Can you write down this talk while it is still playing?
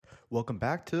Welcome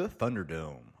back to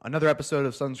Thunderdome, another episode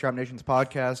of Sunscrap Nation's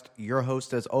podcast. Your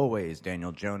host, as always,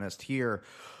 Daniel Jonas, here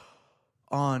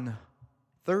on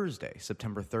Thursday,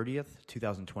 September 30th,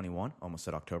 2021. Almost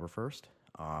said October 1st.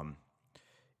 I'm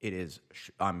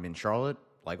in Charlotte,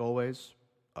 like always.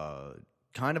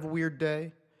 Kind of a weird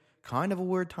day, kind of a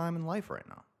weird time in life right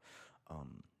now.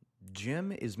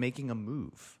 Gym is making a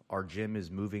move. Our gym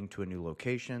is moving to a new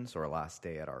location, so our last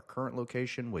day at our current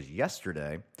location was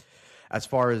yesterday. As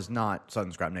far as not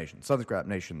Sunscrap Nation. Sunscrap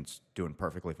Nation's doing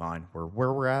perfectly fine. We're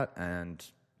where we're at and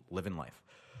living life.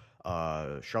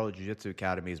 Charlotte Jiu-Jitsu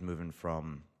Academy is moving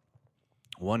from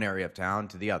one area of town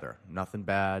to the other. Nothing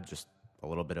bad, just a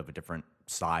little bit of a different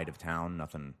side of town.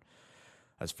 Nothing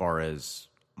as far as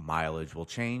mileage will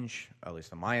change, at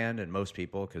least on my end and most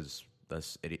people, because the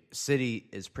city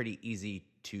is pretty easy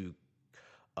to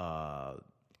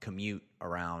commute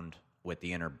around with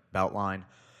the inner belt line.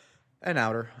 And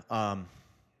outer. But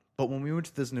when we move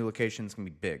to this new location, it's going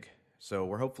to be big. So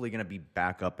we're hopefully going to be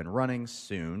back up and running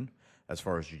soon as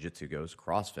far as jiu-jitsu goes.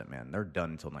 CrossFit, man, they're done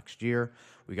until next year.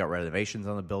 We got renovations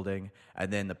on the building.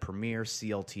 And then the premier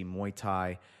CLT Muay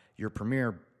Thai, your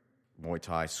premier Muay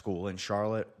Thai school in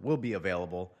Charlotte, will be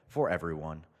available for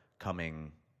everyone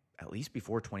coming at least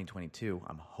before 2022.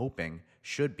 I'm hoping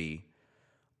should be.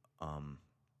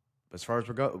 As far as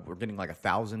we're getting like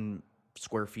 1,000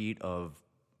 square feet of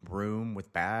room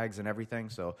with bags and everything,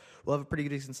 so we'll have a pretty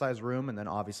decent sized room, and then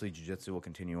obviously jiu-jitsu will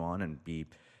continue on and be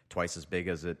twice as big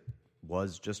as it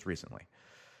was just recently.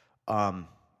 I'm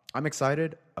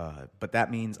excited, but that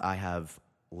means I have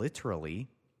literally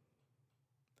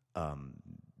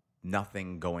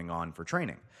nothing going on for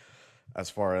training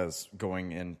as far as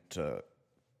going into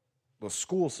the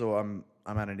school, so I'm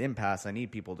at an impasse. I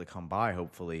need people to come by,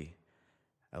 hopefully,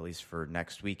 at least for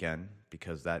next weekend,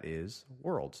 because that is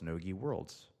Worlds, Nogi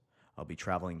Worlds. I'll be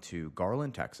traveling to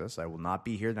Garland, Texas. I will not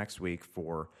be here next week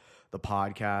for the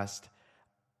podcast,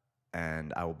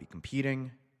 and I will be competing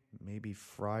maybe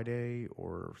Friday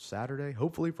or Saturday,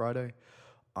 hopefully Friday.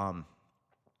 And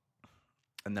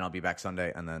then I'll be back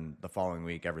Sunday, and then the following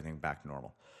week, everything back to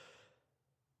normal.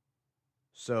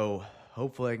 So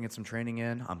hopefully I can get some training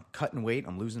in. I'm cutting weight.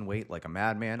 I'm losing weight like a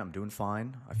madman. I'm doing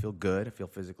fine. I feel good. I feel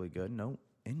physically good. No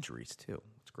injuries, too.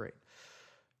 It's great.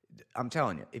 I'm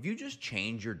telling you, if you just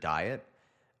change your diet,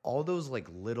 all those like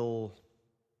little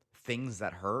things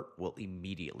that hurt will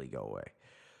immediately go away.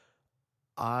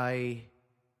 I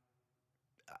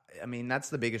mean, that's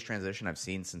the biggest transition I've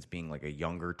seen since being like a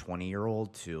younger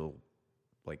 20-year-old to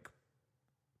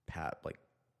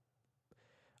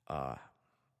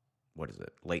what is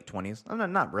it? Late 20s?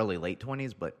 I'm not really late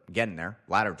 20s, but getting there.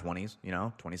 Latter 20s,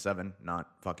 27, not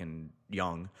fucking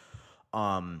young.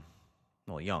 Well,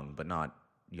 young, but not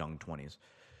young 20s,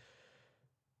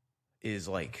 is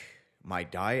like my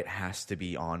diet has to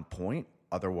be on point.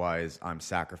 Otherwise, I'm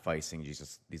sacrificing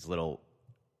just these little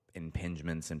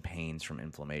impingements and pains from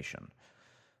inflammation.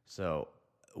 So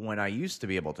when I used to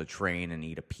be able to train and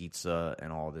eat a pizza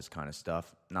and all this kind of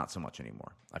stuff, not so much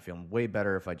anymore. I feel way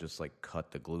better if I just like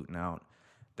cut the gluten out.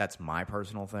 That's my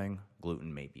personal thing.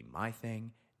 Gluten may be my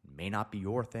thing, may not be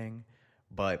your thing,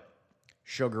 but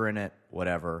sugar in it,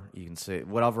 whatever. You can say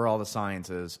whatever all the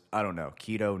science is. I don't know.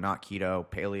 Keto, not keto.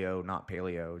 Paleo, not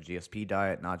paleo. GSP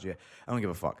diet, not GSP. I don't give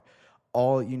a fuck.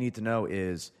 All you need to know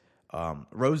is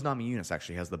Rose Namajunas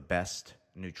actually has the best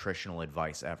nutritional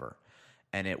advice ever.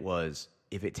 And it was,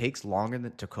 if it takes longer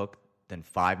to cook than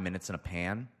 5 minutes in a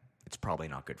pan, it's probably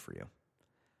not good for you.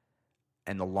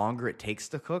 And the longer it takes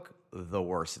to cook, the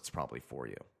worse it's probably for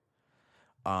you.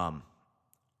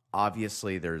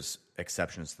 Obviously, there's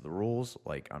exceptions to the rules,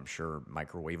 like I'm sure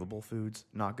microwavable foods,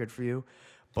 not good for you.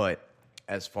 But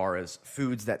as far as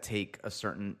foods that take a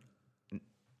certain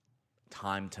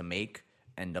time to make,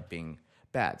 end up being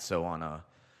bad. So on a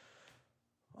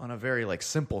very like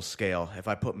simple scale, if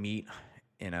I put meat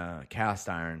in a cast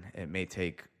iron, it may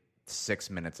take 6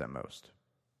 minutes at most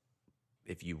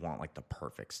if you want like the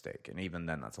perfect steak. And even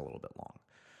then, that's a little bit long,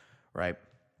 right?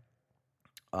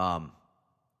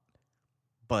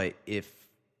 But if,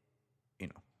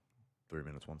 3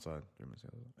 minutes one side, 3 minutes the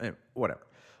other side, anyway, whatever.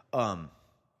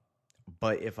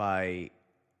 But if maybe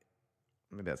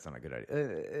that's not a good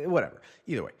idea, whatever.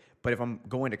 Either way, but if I'm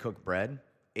going to cook bread,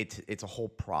 it's a whole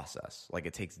process. Like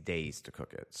it takes days to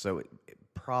cook it. So it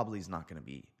probably is not going to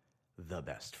be the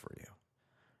best for you,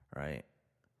 right?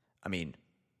 I mean,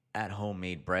 at-home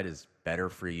made bread is better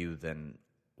for you than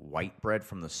white bread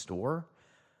from the store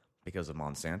because of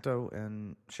Monsanto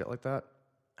and shit like that.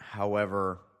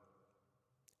 However,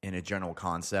 in a general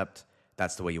concept,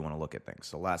 that's the way you want to look at things.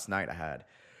 So last night I had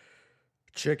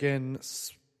chicken,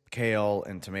 kale,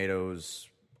 and tomatoes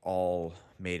all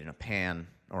made in a pan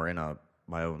or in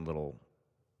my own little,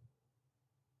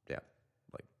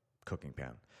 like cooking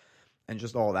pan. And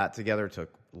just all that together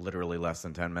took literally less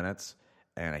than 10 minutes.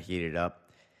 And I heated it up.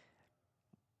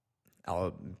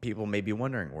 People may be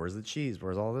wondering, where's the cheese?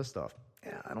 Where's all this stuff?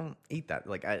 Yeah, I don't eat that.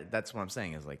 Like, that's what I'm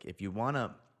saying is, like, if you want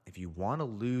to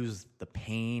lose the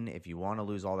pain, if you want to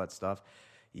lose all that stuff,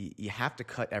 you have to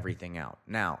cut everything out.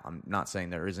 Now, I'm not saying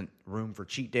there isn't room for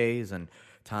cheat days and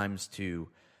times to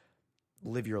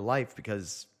live your life,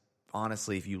 because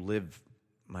honestly, if you live,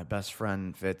 my best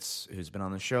friend Fitz, who's been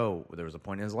on the show, there was a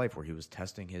point in his life where he was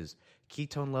testing his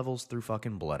ketone levels through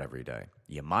fucking blood every day.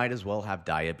 You might as well have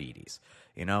diabetes,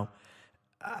 you know?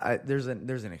 There's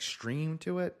an extreme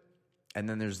to it, and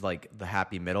then there's like the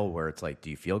happy middle where it's like, do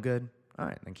you feel good? All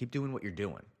right, then keep doing what you're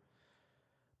doing.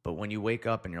 But when you wake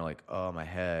up and you're like, oh, my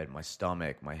head, my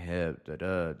stomach, my hip,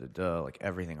 like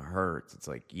everything hurts, it's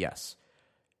like, yes.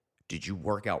 Did you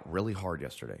work out really hard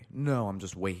yesterday? No, I'm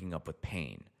just waking up with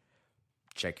pain.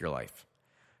 Check your life.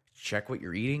 Check what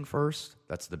you're eating first.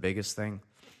 That's the biggest thing,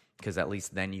 because at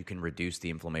least then you can reduce the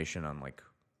inflammation on like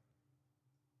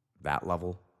that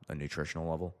level, the nutritional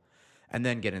level, and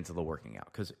then get into the working out,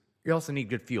 because you also need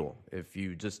good fuel. If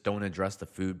you just don't address the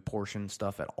food portion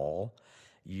stuff at all,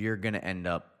 you're going to end,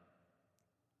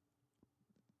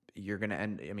 you're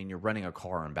running a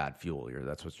car on bad fuel.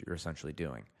 That's what you're essentially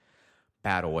doing.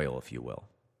 Bad oil, if you will.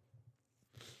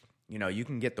 You know, you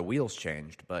can get the wheels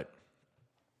changed, but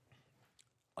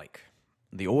like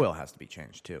the oil has to be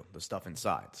changed too, the stuff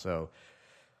inside. So,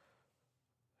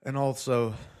 and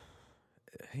also,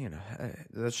 you know,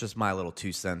 that's just my little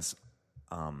 2 cents.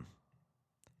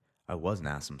 I was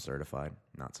NASM certified,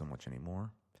 not so much anymore.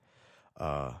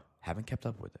 Haven't kept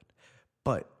up with it.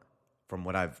 But from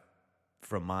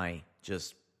my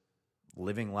just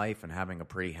living life and having a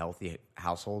pretty healthy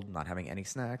household, not having any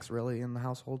snacks really in the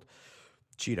household,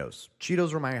 Cheetos.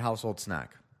 Cheetos were my household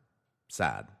snack.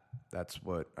 Sad. That's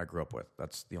what I grew up with.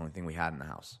 That's the only thing we had in the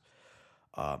house,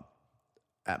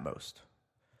 at most.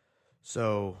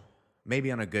 So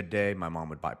maybe on a good day, my mom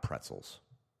would buy pretzels.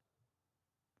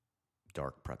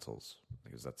 Dark pretzels,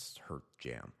 because that's her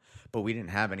jam. But we didn't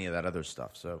have any of that other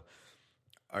stuff. So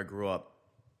I grew up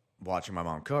watching my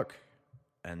mom cook,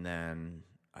 and then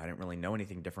I didn't really know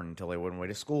anything different until I went away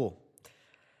to school.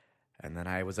 And then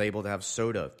I was able to have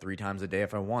soda 3 times a day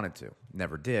if I wanted to.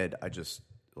 Never did. I just,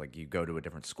 like, you go to a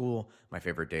different school. My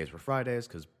favorite days were Fridays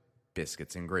because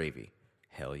biscuits and gravy.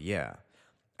 Hell yeah.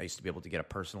 I used to be able to get a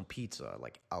personal pizza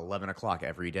like 11 o'clock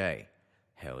every day.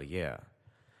 Hell yeah.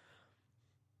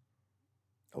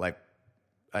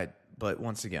 But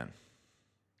once again,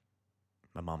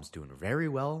 my mom's doing very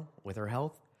well with her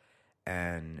health,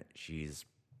 and she's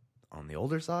on the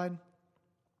older side.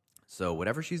 So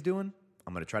whatever she's doing,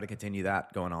 I'm going to try to continue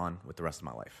that going on with the rest of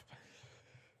my life.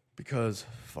 Because,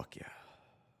 fuck yeah.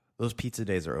 Those pizza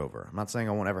days are over. I'm not saying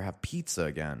I won't ever have pizza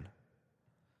again.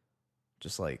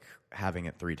 Just like having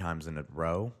it 3 times in a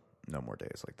row, no more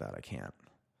days like that. I can't.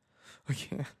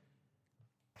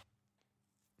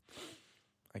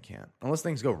 Unless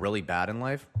things go really bad in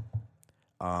life,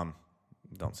 don't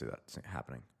see that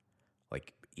happening.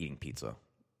 Like eating pizza.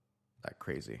 That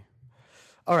crazy.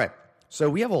 All right. So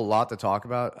we have a lot to talk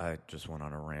about. I just went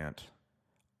on a rant.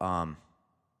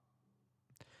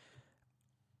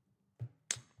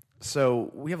 So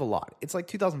we have a lot. It's like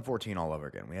 2014 all over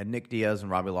again. We had Nick Diaz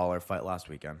and Robbie Lawler fight last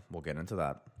weekend. We'll get into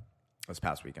that. This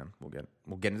past weekend. We'll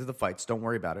get into the fights. Don't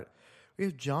worry about it. We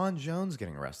have John Jones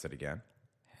getting arrested again.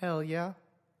 Hell yeah.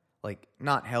 Like,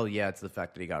 not hell yeah, it's the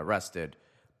fact that he got arrested.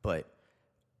 But,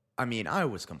 I mean, I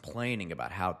was complaining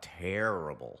about how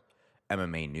terrible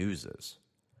MMA news is.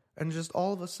 And just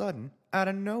all of a sudden, out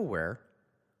of nowhere,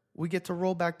 we get to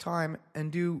roll back time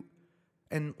and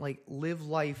live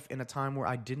life in a time where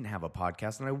I didn't have a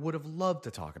podcast and I would have loved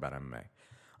to talk about MMA.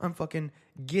 I'm fucking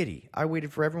giddy. I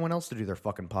waited for everyone else to do their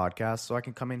fucking podcast so I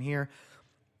can come in here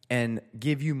and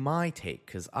give you my take,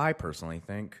 because I personally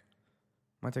think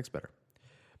my take's better.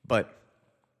 But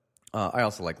I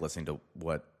also like listening to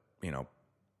what,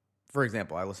 for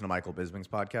example, I listen to Michael Bisping's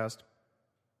podcast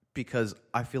because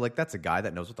I feel like that's a guy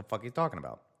that knows what the fuck he's talking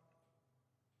about.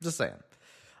 Just saying.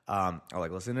 I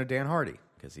like listening to Dan Hardy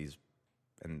because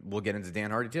and we'll get into Dan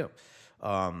Hardy too.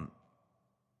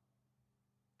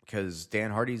 Because Dan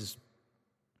Hardy's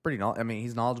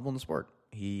he's knowledgeable in the sport.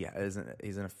 He's an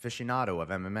aficionado of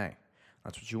MMA.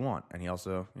 That's what you want. And he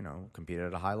also, competed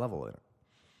at a high level in it.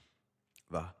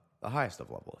 The highest of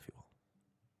level, if you will.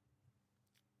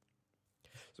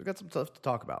 So we've got some stuff to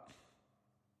talk about.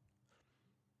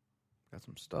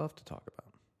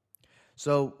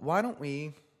 So why don't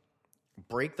we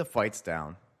break the fights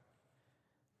down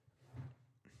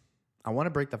I want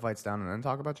to break the fights down and then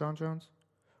talk about John Jones.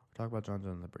 Talk about John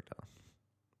Jones and then break down.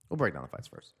 We'll break down the fights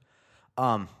first.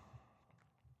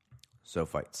 So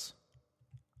fights.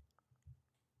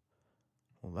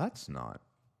 Well, that's not.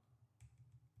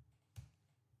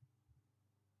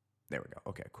 There we go.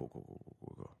 Okay,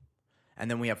 cool. And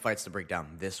then we have fights to break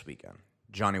down this weekend.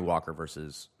 Johnny Walker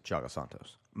versus Thiago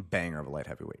Santos. Banger of a light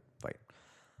heavyweight fight.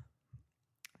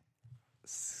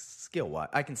 Skill-wise,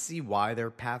 I can see why their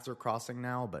paths are crossing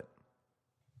now, but...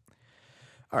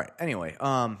 All right, anyway.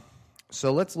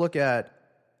 So let's look at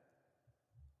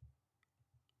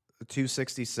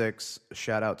 266.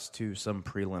 Shout-outs to some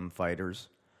prelim fighters.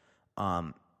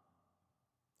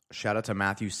 Shout out to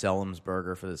Matthew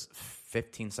Sellemsberger for this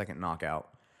 15-second knockout.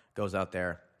 Goes out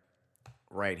there,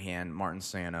 right hand, Martin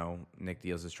Sano, Nick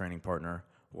Diaz's training partner,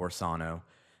 Warsano,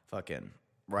 fucking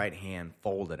right hand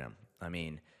folded him. I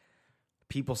mean,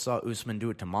 people saw Usman do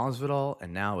it to Masvidal,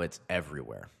 and now it's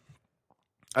everywhere.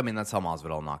 I mean, that's how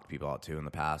Masvidal knocked people out too in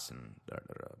the past, and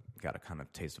got a kind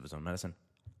of taste of his own medicine.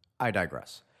 I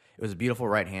digress. It was a beautiful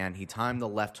right hand. He timed the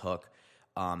left hook.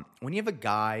 When you have a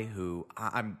guy who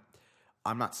I'm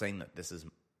not saying that this is.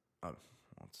 Well,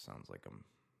 it sounds like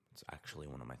it's actually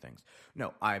one of my things.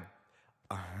 No,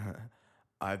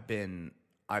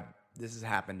 this has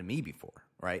happened to me before,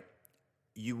 right?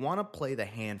 You want to play the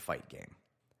hand fight game,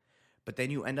 but then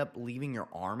you end up leaving your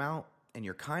arm out, and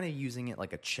you're kind of using it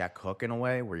like a check hook in a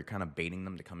way, where you're kind of baiting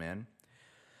them to come in.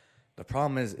 The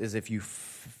problem is if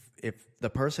the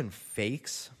person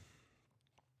fakes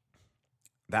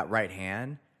that right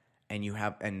hand,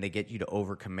 and they get you to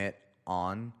overcommit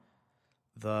on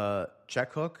the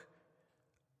check hook,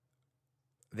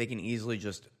 they can easily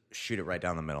just shoot it right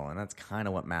down the middle. And that's kind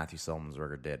of what Matthew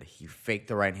Sellemsberger did. He faked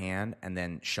the right hand and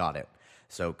then shot it.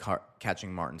 So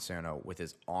catching Martin Sano with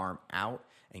his arm out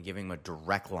and giving him a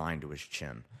direct line to his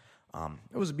chin.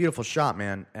 It was a beautiful shot,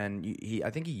 man. And I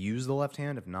think he used the left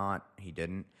hand. If not, he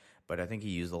didn't. But I think he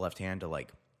used the left hand to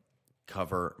like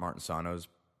cover Martin Sano's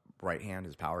right hand,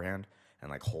 his power hand,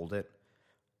 and like hold it.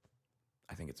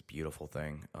 I think it's a beautiful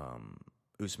thing.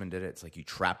 Usman did it. It's like you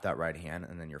trap that right hand,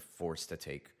 and then you're forced to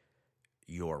take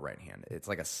your right hand. It's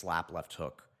like a slap left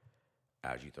hook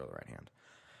as you throw the right hand.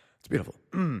 It's beautiful.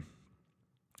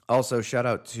 Also, shout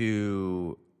out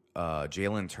to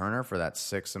Jalen Turner for that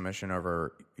 6 submission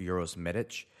over Uros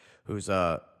Medic, who's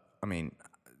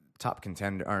top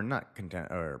contender or not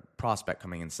contender or prospect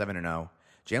coming in 7-0.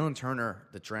 Jalen Turner,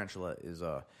 the tarantula, is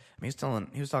he was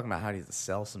talking about how he had to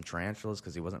sell some tarantulas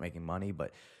because he wasn't making money.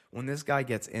 But when this guy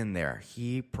gets in there,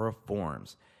 he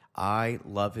performs. I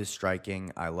love his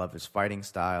striking. I love his fighting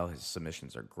style. His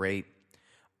submissions are great.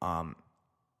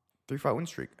 3-fight win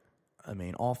streak. I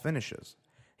mean, all finishes.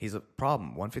 He's a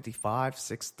problem. 155,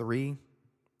 6'3".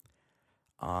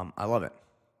 I love it.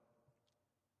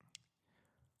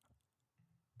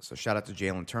 So shout out to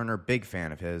Jalen Turner. Big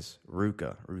fan of his.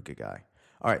 Ruka guy.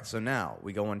 All right, so now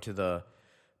we go into the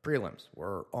prelims,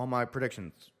 where all my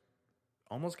predictions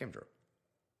almost came true.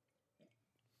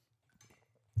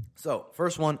 So,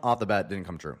 first one off the bat didn't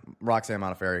come true. Roxanne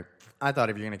Modafferi. I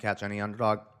thought if you're going to catch any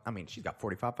underdog, I mean, she's got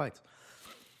 45 fights.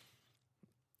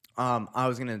 I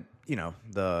was going to,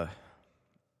 the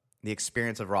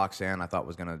experience of Roxanne I thought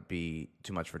was going to be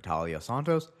too much for Talia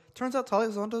Santos. Turns out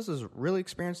Talia Santos is really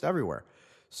experienced everywhere.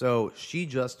 So, she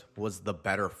just was the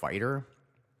better fighter,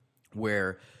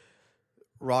 where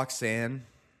Roxanne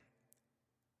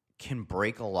can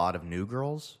break a lot of new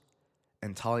girls,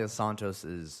 and Talia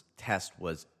Santos' test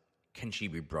was, can she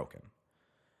be broken?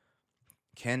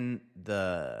 Can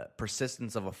the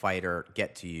persistence of a fighter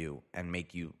get to you and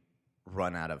make you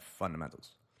run out of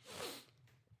fundamentals?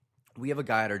 We have a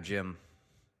guy at our gym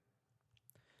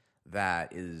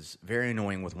that is very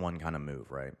annoying with one kind of move,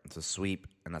 right? It's a sweep,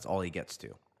 and that's all he gets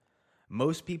to.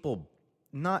 Most people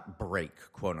not break,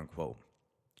 quote unquote,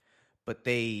 but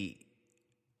they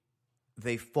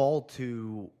fall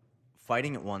to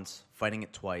fighting it once, fighting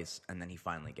it twice, and then he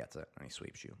finally gets it, and he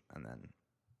sweeps you, and then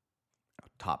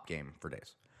top game for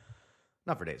days.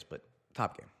 Not for days, but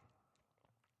top game.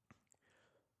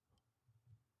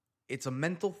 It's a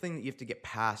mental thing that you have to get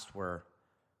past, where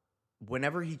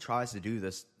whenever he tries to do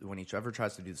this, when he ever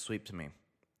tries to do the sweep to me,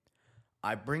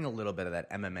 I bring a little bit of that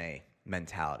MMA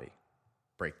mentality.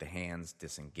 Break the hands,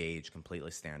 disengage,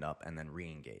 completely stand up, and then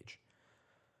re-engage.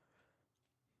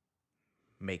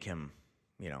 Make him,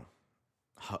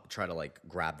 try to like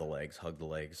grab the legs, hug the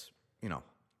legs,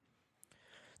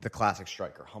 the classic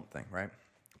striker hump thing, right?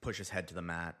 Push his head to the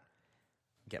mat,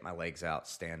 get my legs out,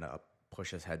 stand up,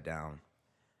 push his head down.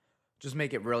 Just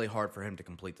make it really hard for him to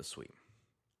complete the sweep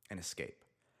and escape.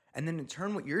 And then in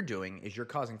turn, what you're doing is you're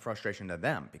causing frustration to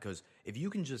them, because if you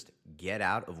can just get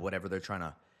out of whatever they're trying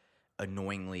to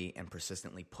annoyingly and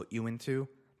persistently put you into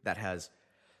that has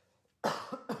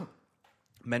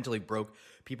mentally broke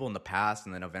people in the past,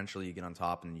 and then eventually you get on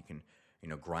top and you can,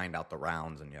 grind out the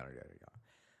rounds and yada, yada, yada,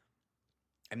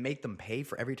 and make them pay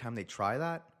for every time they try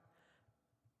that.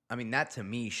 I mean, that to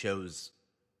me shows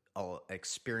an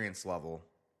experience level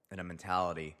and a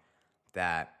mentality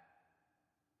that,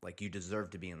 like, you deserve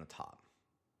to be in the top,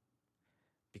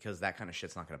 because that kind of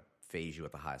shit's not going to phase you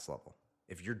at the highest level.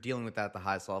 If you're dealing with that at the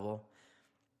highest level,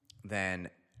 then,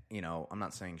 I'm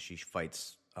not saying she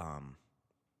fights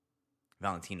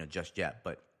Valentina just yet,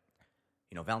 but,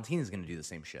 Valentina's going to do the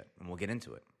same shit, and we'll get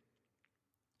into it.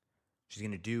 She's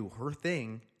going to do her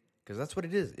thing, because that's what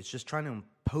it is. It's just trying to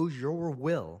impose your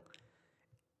will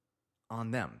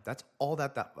on them. That's all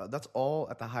that's all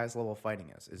at the highest level of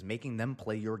fighting is making them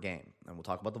play your game. And we'll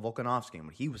talk about the Volkanovski and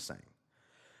what he was saying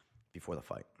before the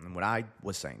fight, and what I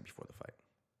was saying before the fight.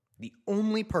 The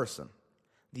only person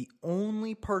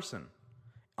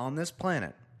on this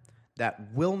planet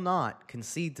that will not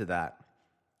concede to that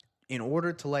in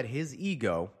order to let his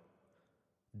ego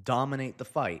dominate the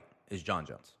fight is Jon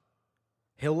Jones.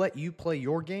 He'll let you play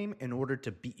your game in order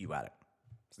to beat you at it.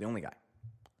 He's the only guy.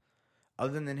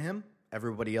 Other than him,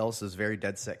 everybody else is very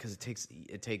dead set, because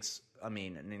it takes an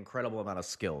incredible amount of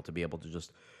skill to be able to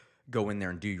just go in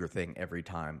there and do your thing every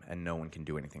time, and no one can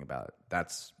do anything about it.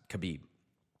 That's Khabib,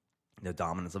 the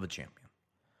dominance of a champion.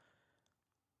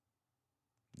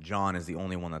 Jon is the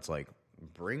only one that's like,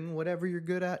 bring whatever you're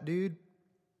good at, dude.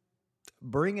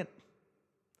 Bring it.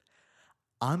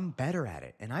 I'm better at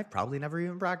it, and I've probably never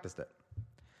even practiced it.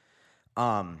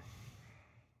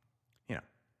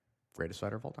 Greatest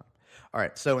fighter of all time. All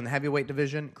right, so in the heavyweight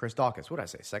division, Chris Daukaus. What did I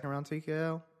say? Second round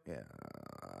TKO? Yeah,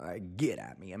 get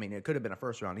at me. It could have been a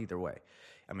first round either way.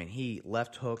 He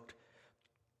left hooked.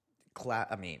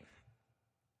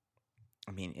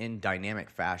 In dynamic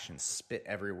fashion, spit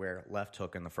everywhere. Left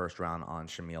hook in the first round on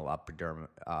Shamil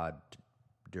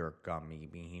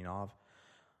Durkamihinov.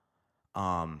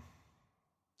 And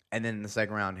then in the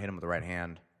second round, hit him with the right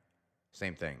hand.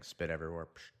 Same thing, spit everywhere,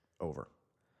 over.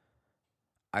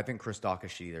 I think Chris Daukaus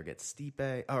should either get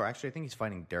Stipe. Oh, actually, I think he's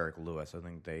fighting Derek Lewis. I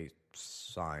think they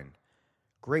signed.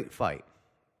 Great fight.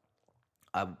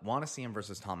 I want to see him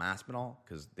versus Tom Aspinall,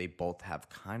 because they both have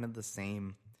kind of the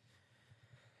same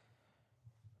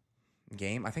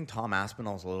game. I think Tom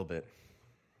Aspinall's a little bit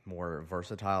more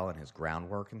versatile in his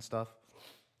groundwork and stuff.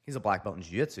 He's a black belt in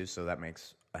jiu-jitsu, so that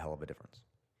makes a hell of a difference.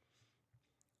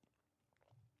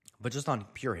 But just on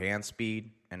pure hand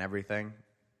speed and everything,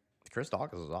 Chris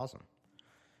Daukaus is awesome.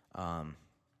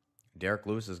 Derek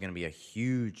Lewis is going to be a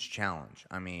huge challenge.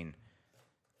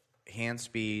 Hand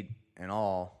speed and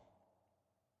all.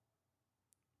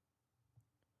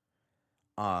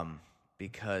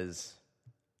 Because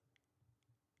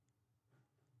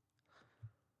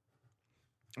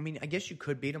I guess you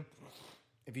could beat him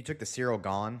if you took the Ciryl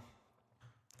Gane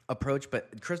approach,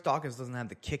 but Chris Daukaus doesn't have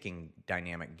the kicking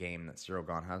dynamic game that Ciryl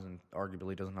Gane has, and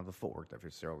arguably doesn't have the footwork that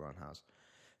Ciryl Gane has.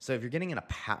 So if you're getting in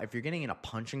a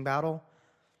punching battle,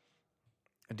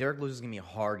 Derek Lewis is going to be a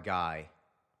hard guy,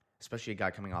 especially a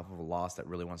guy coming off of a loss that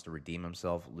really wants to redeem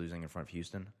himself, losing in front of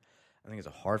Houston. I think it's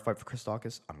a hard fight for Chris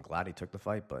Daukaus. I'm glad he took the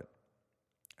fight, but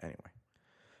anyway.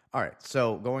 All right,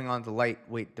 so going on to the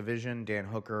lightweight division, Dan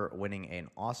Hooker winning an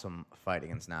awesome fight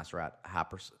against Nasrat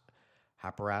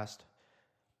Haqparast.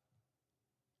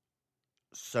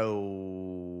 So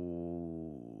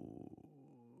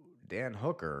Dan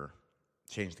Hooker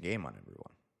changed the game on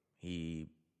everyone. He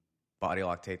body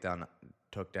lock takedown,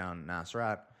 took down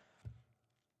Nasrat.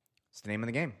 It's the name of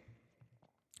the game.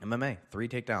 MMA, 3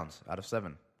 takedowns out of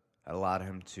 7. That allowed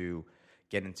him to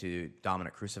get into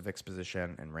dominant crucifix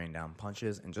position and rain down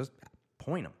punches and just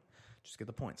point him. Just get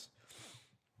the points.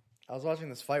 I was watching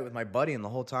this fight with my buddy, and the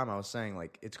whole time I was saying,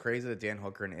 like, it's crazy that Dan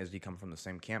Hooker and Izzy come from the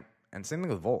same camp. And same thing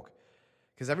with Volk.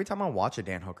 Because every time I watch a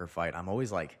Dan Hooker fight, I'm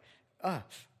always like,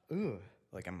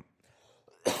 like I'm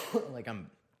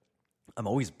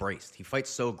always braced. He fights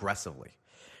so aggressively.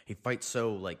 He fights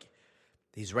so, like,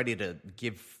 he's ready to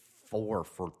give 4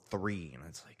 for 3. And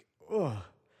it's like,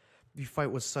 you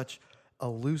fight with such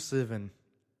elusive and,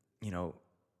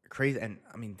 crazy. And,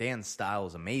 Dan's style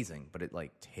is amazing, but it,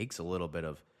 like, takes a little bit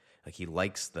of, like, he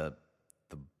likes the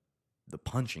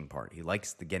punching part. He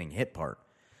likes the getting hit part.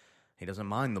 He doesn't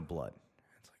mind the blood.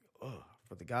 It's like,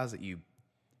 for the guys that you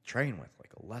train with,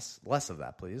 like, less of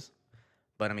that, please.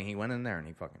 But, he went in there and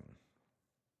he fucking...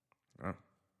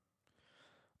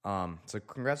 So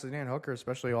congrats to Dan Hooker,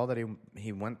 especially all that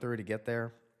he went through to get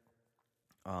there.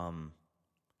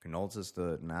 Condolences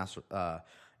to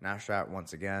Nasrat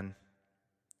once again.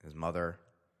 His mother,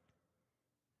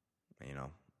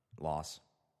 loss.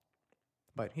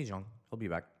 But he's young. He'll be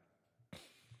back.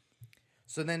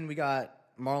 So then we got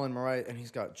Marlon Moraes, and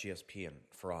he's got GSP and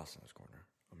Faraz in his corner.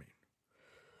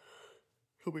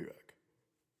 He'll be back.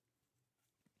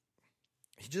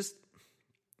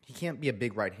 He can't be a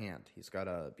big right hand. He's got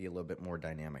to be a little bit more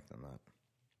dynamic than that.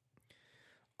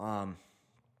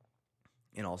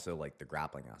 And also, like, the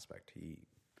grappling aspect. He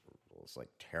was, like,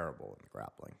 terrible in the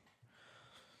grappling.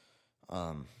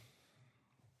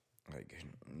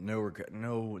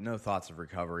 No thoughts of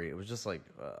recovery. It was just, like,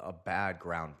 a bad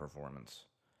ground performance.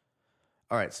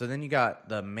 All right, so then you got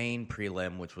the main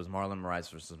prelim, which was Marlon Moraes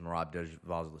versus Merab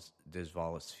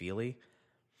Dvalishvili.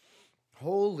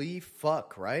 Holy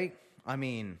fuck, right? I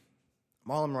mean,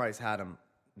 Marlon Moraes had him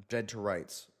dead to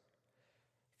rights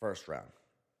first round.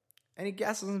 And he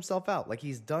gasses himself out like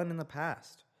he's done in the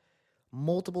past.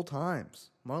 Multiple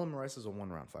times. Marlon Moraes is a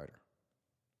one-round fighter.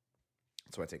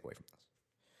 That's what I take away from this.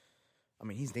 I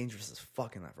mean, he's dangerous as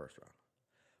fuck in that first round.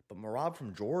 But Merab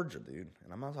from Georgia, dude,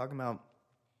 and I'm not talking about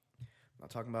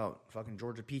fucking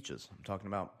Georgia peaches. I'm talking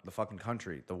about the fucking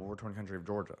country, the war-torn country of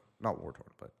Georgia. Not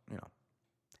war-torn, but,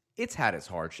 it's had its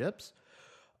hardships.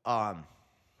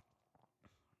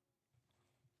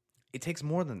 It takes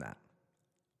more than that,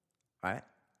 right?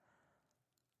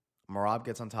 Merab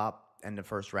gets on top, end of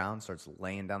first round, starts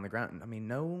laying down the ground. I mean,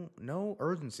 no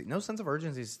urgency, no sense of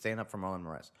urgency to stand up for Marlon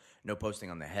Moraes. No posting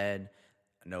on the head,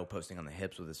 no posting on the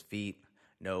hips with his feet,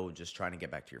 no just trying to get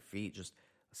back to your feet, just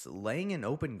laying in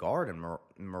open guard, and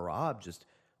Merab just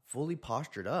fully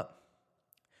postured up.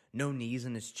 No knees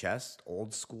in his chest,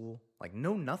 old school, like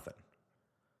no nothing.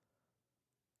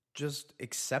 Just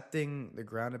accepting the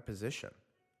grounded position.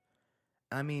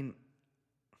 I mean,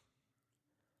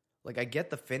 like, I get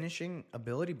the finishing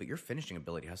ability, but your finishing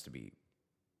ability has to be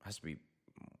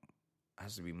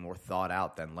more thought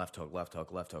out than left hook, left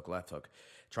hook, left hook, left hook.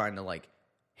 Trying to, like,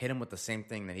 hit him with the same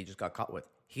thing that he just got caught with.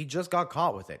 He just got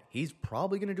caught with it. He's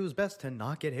probably going to do his best to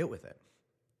not get hit with it.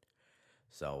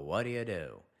 So what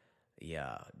do?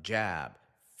 Yeah, jab,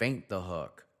 feint the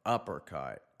hook,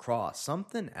 uppercut, cross,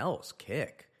 something else,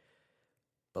 kick.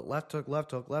 But left hook,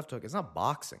 left hook, left hook. It's not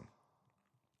boxing.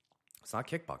 It's not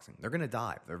kickboxing. They're going to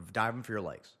dive. They're diving for your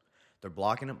legs. They're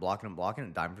blocking it, diving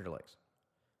for your legs.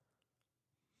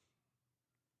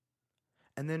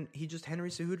 And then he just Henry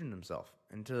Cehuda'd himself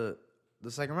into the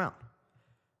second round.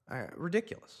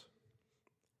 Ridiculous.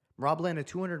 Rob landed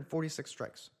 246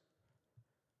 strikes.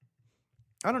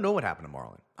 I don't know what happened to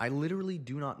Marlon. I literally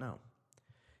do not know.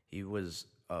 He was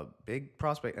a big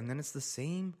prospect, and then it's the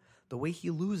same. The way he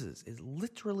loses is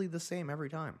literally the same every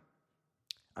time.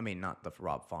 I mean, not the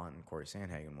Rob Font and Corey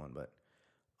Sandhagen one, but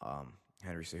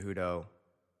Henry Cejudo.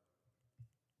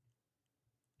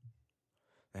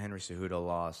 The Henry Cejudo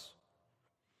loss.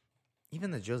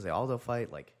 Even the Jose Aldo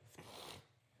fight, like...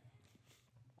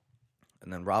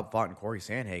 And then Rob Font and Corey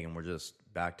Sandhagen were just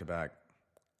back-to-back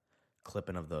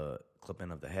clipping of the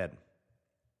head.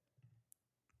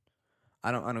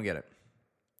 I don't get it.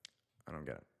 I don't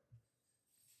get it.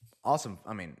 Awesome.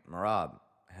 I mean, Merab,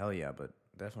 hell yeah, but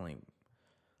definitely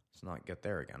let's not get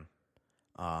there again.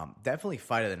 Definitely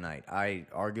fight of the night.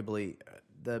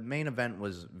 The main event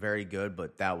was very good,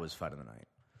 but that was fight of the night.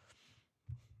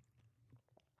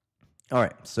 All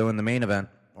right, so in the main event,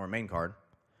 or main card,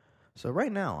 so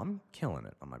right now I'm killing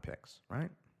it on my picks,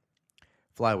 right?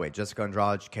 Flyweight, Jessica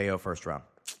Andrade, KO first round.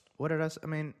 What did I say? I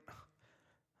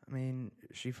mean,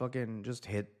 she fucking just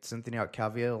hit Cynthia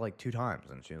Calvillo like 2 times,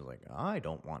 and she was like, I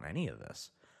don't want any of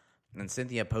this. And then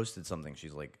Cynthia posted something.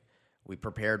 She's like, we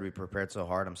prepared so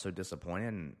hard. I'm so disappointed,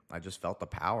 and I just felt the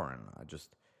power, and it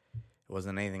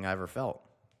wasn't anything I ever felt.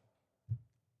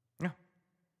 Yeah.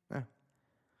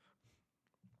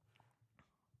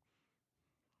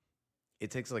 It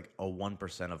takes like a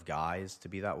 1% of guys to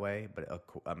be that way, but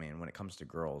when it comes to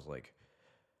girls, like,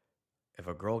 if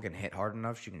a girl can hit hard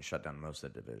enough, she can shut down most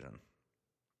of the division.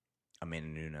 Amanda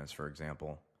Nunes, for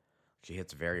example, she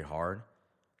hits very hard.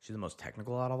 She's the most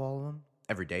technical out of all of them.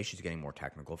 Every day she's getting more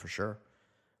technical for sure.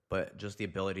 But just the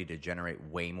ability to generate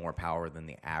way more power than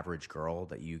the average girl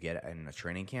that you get in a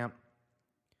training camp.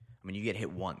 I mean, you get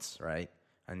hit once, right?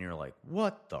 And you're like,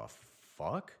 what the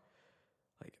fuck?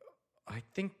 Like, I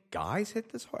think guys hit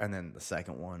this hard. And then the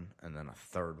second one, and then a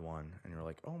third one. And you're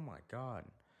like, oh my God.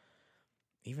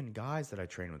 Even guys that I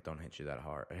train with don't hit you that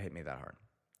hard. Hit me that hard.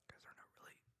 Because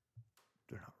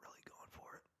they're not really going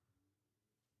for it.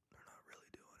 They're not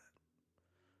really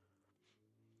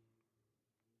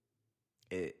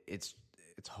doing it. It's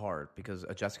hard because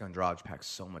Jessica Andrade packs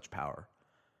so much power.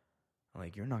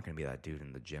 Like, you're not going to be that dude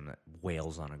in the gym that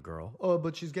wails on a girl. Oh,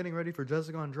 but she's getting ready for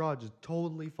Jessica Andrade. Just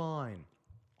totally fine.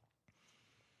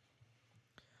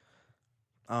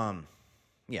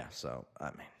 Yeah, so, I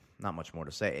mean, not much more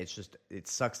to say. It's just, it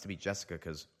sucks to be Jessica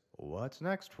because what's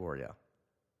next for you?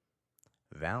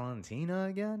 Valentina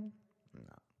again? No.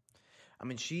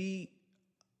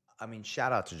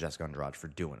 Shout out to Jessica Andrade for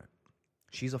doing it.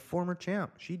 She's a former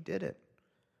champ. She did it.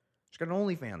 She's got an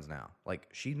OnlyFans now. Like,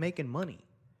 she's making money.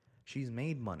 She's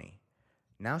made money.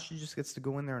 Now she just gets to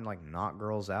go in there and, like, knock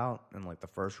girls out in, like, the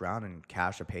first round and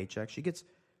cash a paycheck. She gets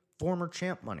former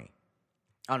champ money.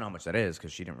 I don't know how much that is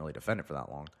because she didn't really defend it for that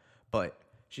long. But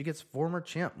she gets former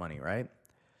champ money, right?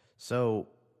 So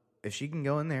if she can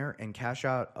go in there and cash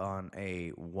out on a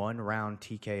one-round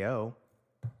TKO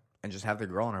and just have the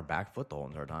girl on her back foot the whole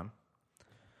entire time,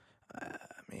 I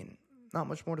mean, not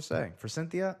much more to say. For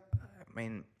Cynthia, I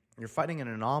mean, you're fighting an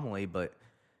anomaly, but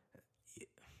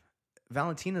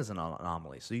Valentina's an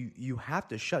anomaly. So you have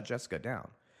to shut Jessica down.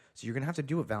 So you're going to have to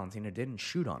do what Valentina did and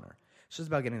shoot on her. It's just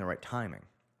about getting the right timing.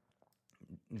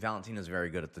 Valentina's very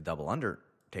good at the double under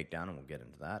takedown, and we'll get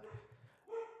into that.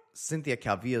 Cynthia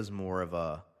Calvillo is more of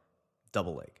a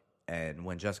double leg. And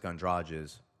when Jessica Andrade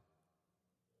is,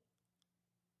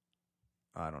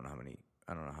 I don't know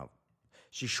how,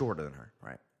 she's shorter than her,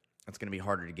 right? It's going to be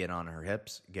harder to get on her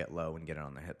hips, get low, and get it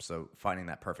on the hips. So finding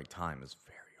that perfect time is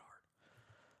very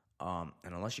hard.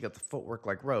 And unless you got the footwork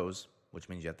like Rose, which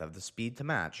means you have to have the speed to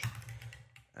match,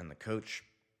 and the coach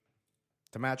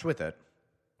to match with it,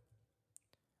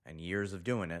 and years of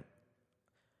doing it,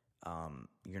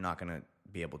 you're not going to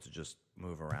be able to just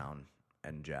move around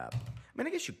and jab. I mean,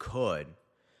 I guess you could.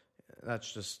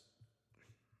 That's just,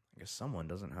 I guess someone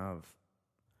doesn't have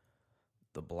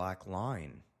the black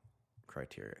line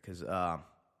criteria. Because,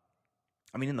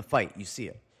 in the fight, you see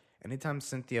it. Anytime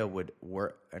Cynthia would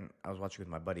work, and I was watching with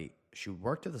my buddy, she would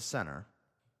work to the center,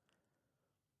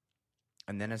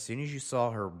 and then as soon as you saw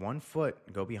her one foot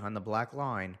go behind the black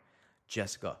line,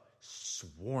 Jessica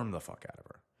swarmed the fuck out of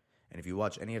her. And if you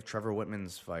watch any of Trevor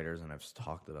Whitman's fighters, and I've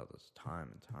talked about this time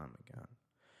and time again,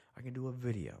 I can do a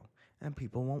video, and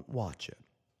people won't watch it.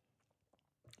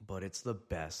 But it's the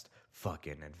best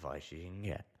fucking advice you can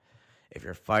get. If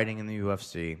you're fighting in the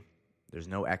UFC, there's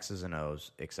no X's and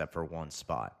O's except for one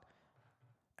spot,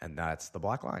 and that's the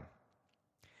black line.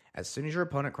 As soon as your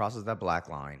opponent crosses that black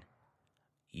line,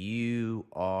 you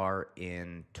are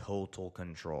in total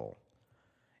control.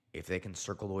 If they can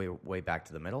circle the way back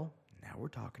to the middle, now we're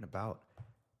talking about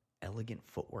elegant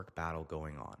footwork battle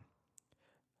going on.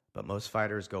 But most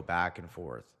fighters go back and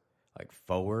forth, like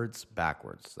forwards,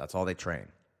 backwards. That's all they train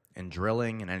in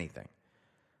drilling and anything.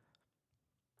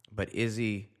 But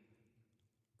Izzy,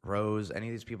 Rose, any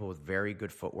of these people with very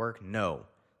good footwork know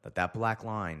that black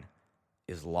line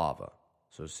is lava.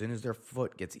 So as soon as their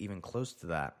foot gets even close to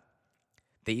that,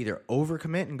 they either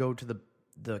overcommit and go to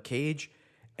the cage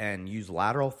and use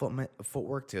lateral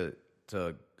footwork to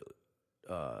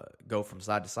go from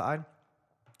side to side,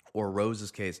 or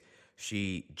Rose's case,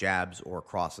 she jabs or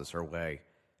crosses her way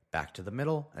back to the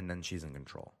middle, and then she's in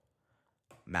control.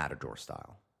 Matador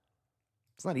style.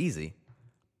 It's not easy,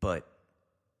 but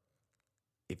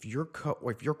if your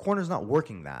corner's not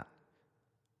working that,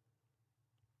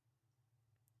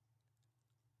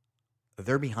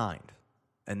 they're behind,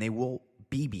 and they will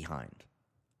be behind.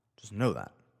 Just know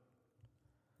that.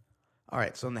 All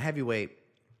right, so in the heavyweight,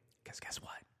 guess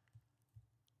what?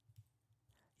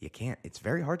 You can't. It's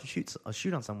very hard to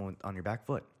shoot on someone on your back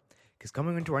foot. Because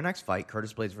coming into our next fight,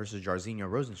 Curtis Blades versus Jairzinho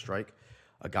Rozenstruik,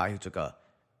 a guy who took a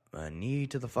knee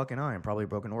to the fucking eye and probably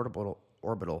broken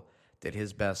orbital, did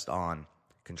his best on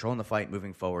controlling the fight,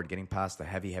 moving forward, getting past the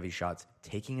heavy shots,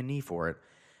 taking a knee for it,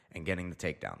 and getting the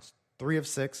takedowns. 3 of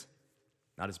 6,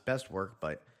 not his best work,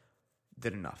 but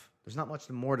did enough. There's not much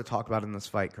more to talk about in this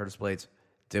fight. Curtis Blades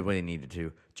did what he needed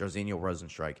to. Jairzinho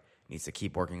Rozenstruik needs to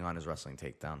keep working on his wrestling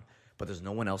takedown. But there's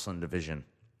no one else in the division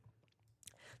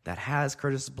that has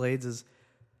Curtis Blades'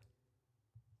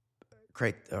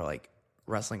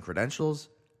 wrestling credentials.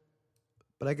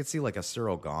 But I could see like a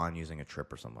Cyril Gahn using a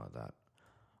trip or something like that.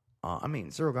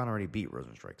 Cyril Gahn already beat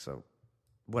Rozenstruik, so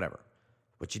whatever.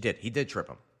 Which he did. He did trip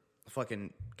him.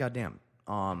 Fucking goddamn.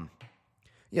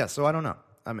 Yeah, so I don't know.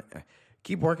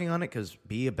 Keep working on it because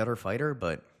be a better fighter,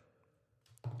 but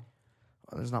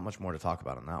there's not much more to talk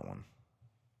about on that one.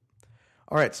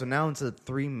 All right, so now into the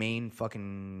 3 main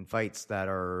fucking fights that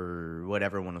are what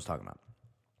everyone was talking about.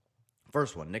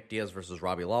 First one, Nick Diaz versus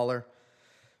Robbie Lawler.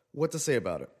 What to say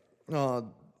about it?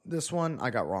 This one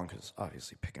I got wrong because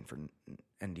obviously picking for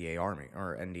NDA Army,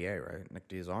 or NDA, right? Nick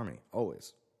Diaz Army,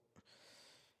 always.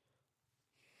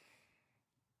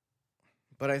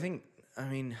 But I think I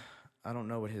mean, I don't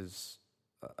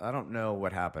know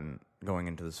what happened going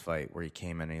into this fight where he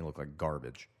came in and he looked like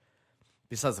garbage.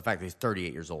 Besides the fact that he's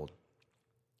 38 years old,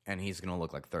 and he's going to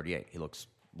look like 38. He looks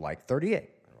like 38.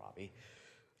 And Robbie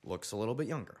looks a little bit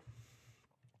younger.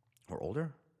 Or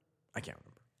older? I can't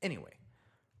remember. Anyway,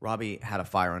 Robbie had a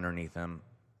fire underneath him.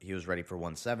 He was ready for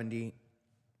 170.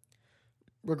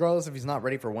 Regardless if he's not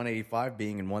ready for 185,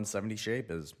 being in 170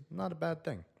 shape is not a bad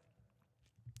thing.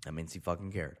 That means he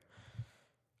fucking cared.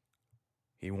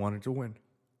 He wanted to win.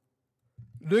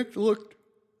 Nick looked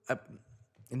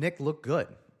good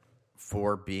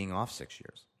for being off 6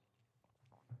 years.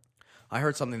 I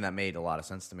heard something that made a lot of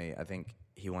sense to me. I think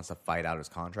he wants to fight out his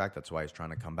contract. That's why he's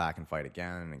trying to come back and fight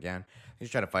again and again. He's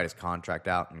trying to fight his contract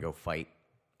out and go fight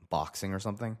boxing or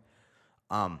something.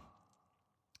 But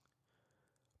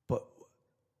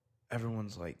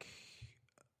everyone's like,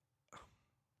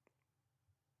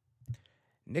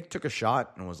 Nick took a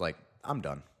shot and was like, I'm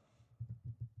done.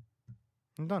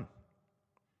 I'm done.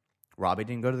 Robbie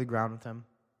didn't go to the ground with him.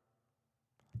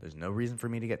 There's no reason for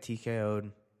me to get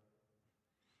TKO'd.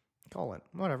 Call it.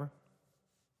 Whatever.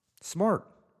 Smart.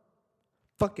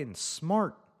 Fucking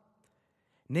smart.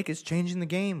 Nick is changing the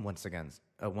game once again.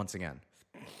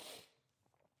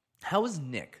 How is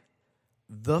Nick,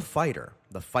 the fighter,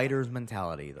 the fighter's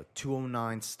mentality, the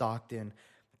 209 Stockton,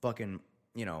 fucking,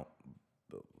 whatever,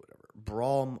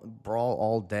 brawl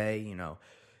all day,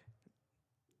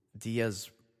 Diaz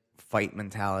fight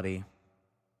mentality.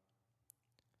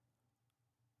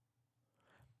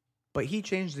 But he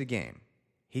changed the game.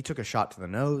 He took a shot to the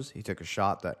nose. He took a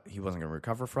shot that he wasn't going to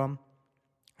recover from.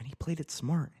 And he played it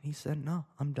smart. And he said, no,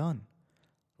 I'm done.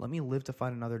 Let me live to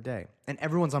fight another day. And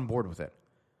everyone's on board with it.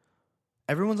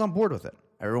 Everyone's on board with it.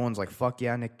 Everyone's like, fuck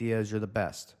yeah, Nick Diaz, you're the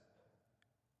best.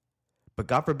 But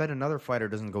God forbid another fighter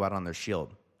doesn't go out on their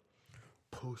shield.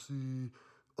 Pussy.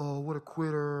 Oh, what a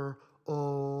quitter.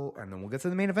 Oh. And then we'll get to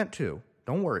the main event too.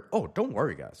 Don't worry. Oh, don't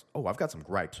worry, guys. Oh, I've got some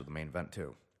gripes with the main event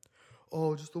too.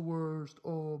 Oh, just the worst.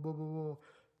 Oh, blah, blah, blah.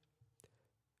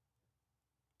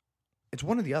 It's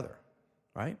one or the other,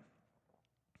 right?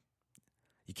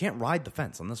 You can't ride the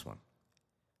fence on this one.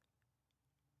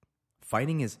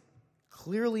 Fighting is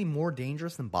clearly more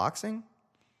dangerous than boxing.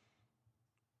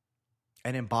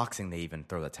 And in boxing, they even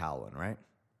throw the towel in, right?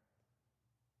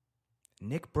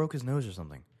 Nick broke his nose or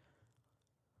something.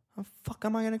 How the fuck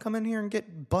am I going to come in here and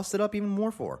get busted up even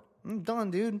more for? I'm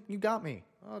done, dude. You got me.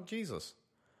 Oh, Jesus.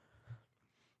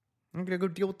 I'm going to go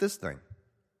deal with this thing.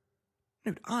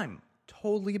 Dude, I'm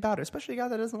totally about it, especially a guy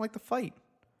that doesn't like to fight.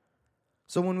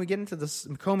 So when we get into this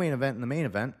co-main event and the main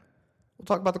event, we'll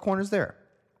talk about the corners there.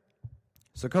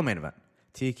 So co-main event,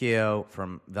 TKO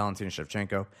from Valentina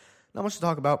Shevchenko. Not much to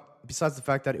talk about besides the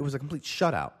fact that it was a complete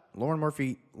shutout. Lauren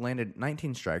Murphy landed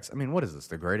 19 strikes. I mean, what is this?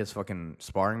 The greatest fucking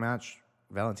sparring match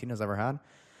Valentina's ever had?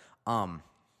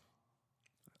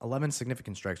 11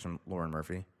 significant strikes from Lauren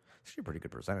Murphy. It's a pretty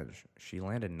good percentage. She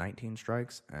landed 19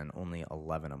 strikes, and only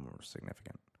 11 of them were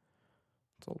significant.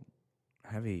 It's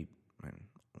a heavy,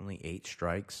 only 8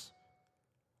 strikes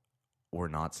were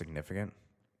not significant.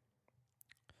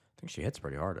 I think she hits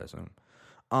pretty hard, I assume.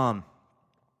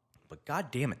 But God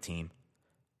damn it, team.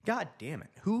 God damn it.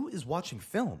 Who is watching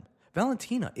film?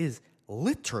 Valentina is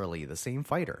literally the same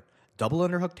fighter. Double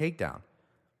underhook takedown.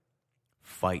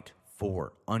 Fight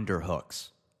for underhooks.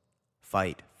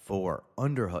 Fight for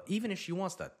underhook. Even if she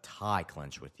wants to tie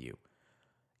clinch with you,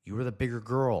 you are the bigger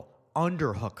girl.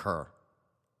 Underhook her.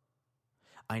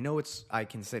 I know I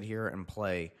can sit here and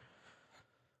play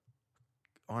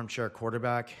armchair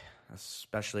quarterback,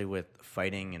 especially with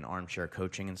fighting and armchair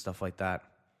coaching and stuff like that.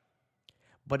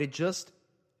 But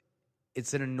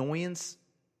it's an annoyance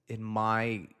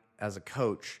as a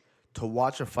coach, to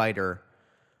watch a fighter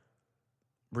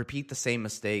repeat the same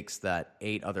mistakes that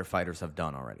 8 other fighters have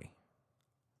done already.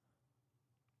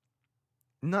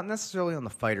 Not necessarily on the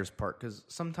fighter's part, because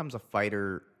sometimes a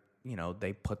fighter,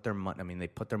 they put their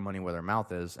money where their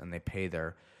mouth is, and they pay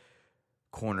their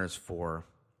corners for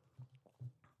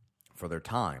their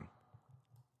time.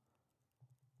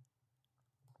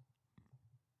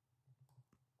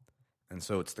 And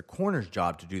so it's the corner's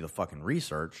job to do the fucking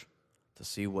research to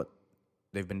see what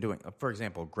they've been doing. For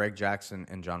example, Greg Jackson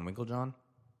and John Winklejohn.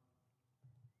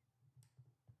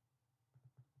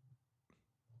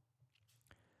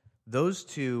 Those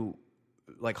two,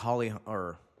 like Holly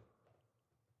Holm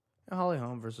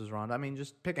versus Ronda. I mean,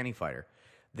 just pick any fighter.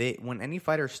 When any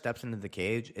fighter steps into the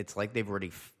cage, it's like they've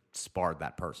already sparred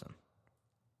that person.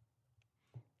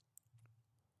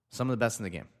 Some of the best in the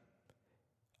game.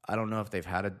 I don't know if they've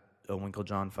had a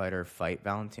Winklejohn fighter fight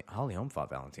Valentina. Holly Holm fought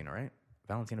Valentina, right?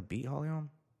 Valentina beat Holly Holm?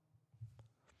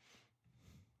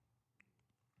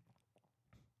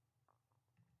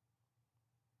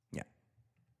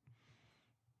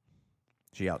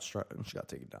 She got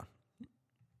taken down.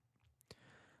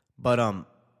 But I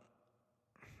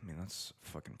mean that's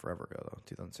fucking forever ago though.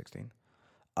 2016.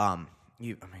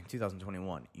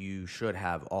 2021. You should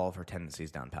have all of her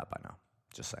tendencies down pat by now.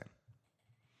 Just saying.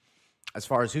 As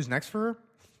far as who's next for her,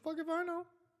 fuck if I know.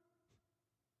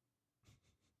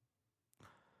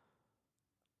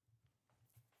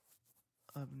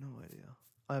 I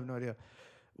have no idea.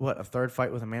 What, a third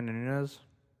fight with Amanda Nunes?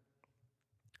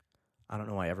 I don't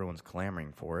know why everyone's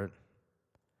clamoring for it.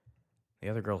 The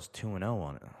other girl's 2-0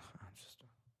 on it.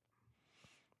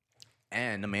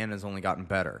 And Amanda's only gotten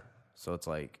better. So it's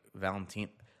like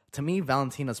to me,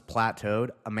 Valentina's plateaued.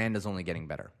 Amanda's only getting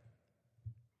better.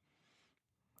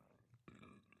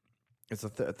 It's a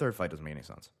third fight doesn't make any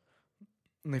sense.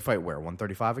 And they fight where?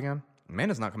 135 again?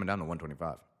 Amanda's not coming down to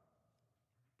 125.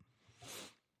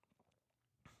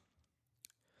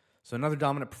 So another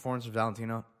dominant performance of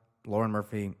Valentina. Lauren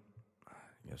Murphy,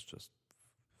 I guess just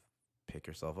pick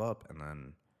yourself up and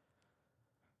then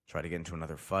try to get into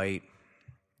another fight.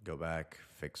 Go back,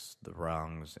 fix the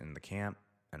wrongs in the camp,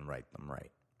 and right them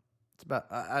right. It's about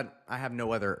I have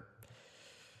no other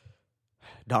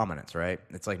dominance, right?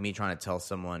 It's like me trying to tell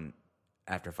someone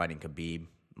after fighting Khabib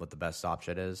what the best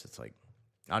option is. It's like,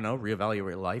 I don't know,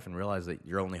 reevaluate your life and realize that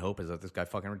your only hope is that this guy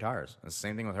fucking retires. It's the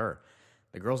same thing with her.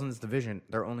 The girls in this division,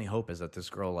 their only hope is that this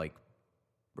girl, like,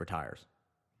 retires.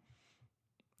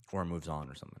 Or moves on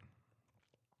or something.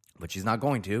 But she's not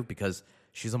going to because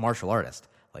she's a martial artist.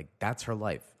 Like, that's her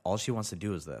life. All she wants to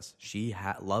do is this. She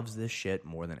loves this shit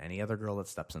more than any other girl that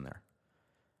steps in there.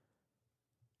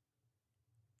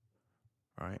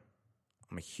 All right?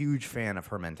 I'm a huge fan of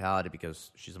her mentality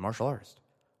because she's a martial artist.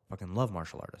 Fucking love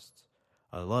martial artists.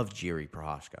 I love Jiri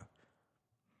Prochazka.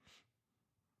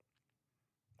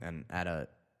 And at a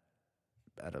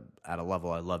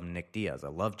level, I love Nick Diaz. I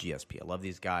love GSP. I love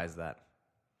these guys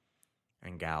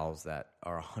and gals that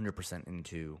are 100%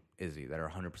 into Izzy, that are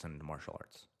 100% into martial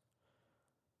arts.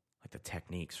 Like the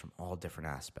techniques from all different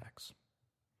aspects.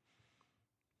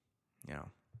 You know.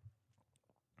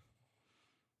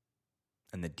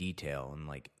 And the detail. And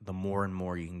like the more and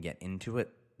more you can get into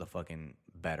it, the fucking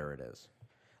better it is.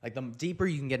 Like the deeper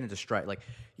you can get into strike. Like,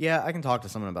 yeah, I can talk to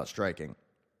someone about striking.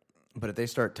 But if they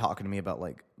start talking to me about,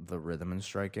 like, the rhythm in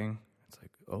striking, it's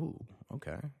like, oh,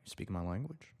 okay, you speak my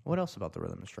language. What else about the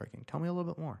rhythm in striking? Tell me a little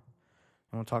bit more.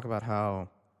 I want to talk about how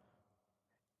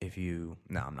no,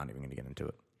 I'm not even going to get into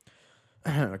it.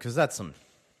 Because that's some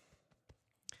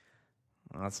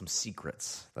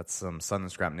secrets. That's some Sun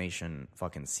and Scrap Nation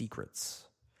fucking secrets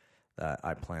that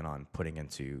I plan on putting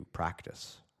into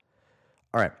practice.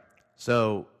 All right,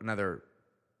 so another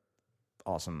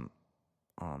awesome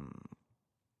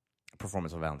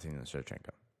performance of Valentina Shevchenko.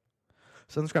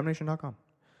 SouthernScrapNation.com.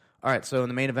 All right, so in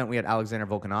the main event, we had Alexander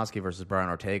Volkanovski versus Brian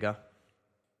Ortega.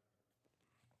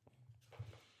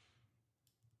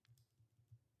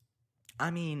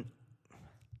 I mean,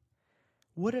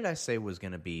 what did I say was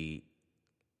going to be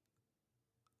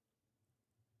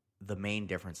the main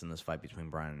difference in this fight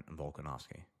between Brian and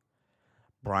Volkanovski?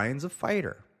 Brian's a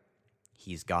fighter.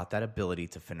 He's got that ability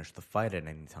to finish the fight at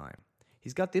any time.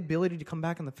 He's got the ability to come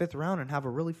back in the fifth round and have a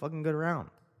really fucking good round.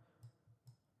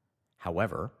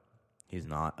 However, he's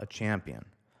not a champion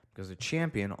because a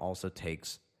champion also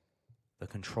takes the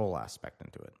control aspect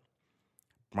into it.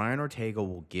 Brian Ortega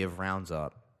will give rounds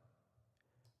up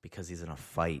because he's in a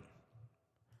fight.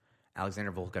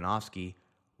 Alexander Volkanovski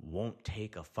won't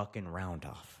take a fucking round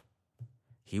off.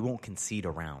 He won't concede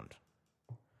a round.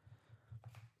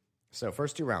 So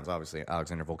first two rounds, obviously,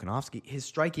 Alexander Volkanovski, his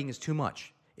striking is too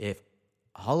much. If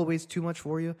Holloway's too much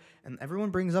for you, and everyone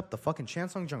brings up the fucking Chan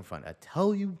Sung Jung fight. I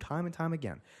tell you time and time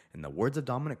again, in the words of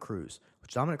Dominic Cruz,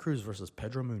 which Dominic Cruz versus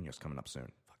Pedro Munoz coming up soon.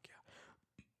 Fuck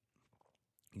yeah.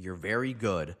 You're very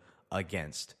good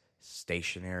against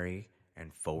stationary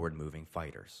and forward-moving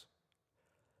fighters.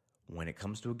 When it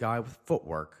comes to a guy with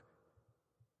footwork,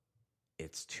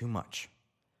 it's too much.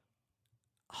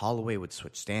 Holloway would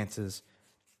switch stances.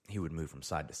 He would move from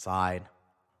side to side.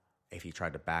 If he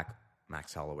tried to back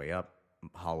Max Holloway up,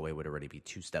 Holloway would already be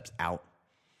 2 steps out.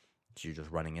 So you're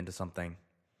just running into something.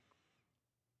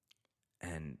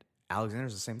 And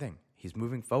Alexander's the same thing. He's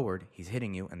moving forward, he's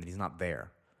hitting you, and then he's not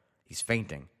there. He's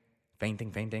feinting.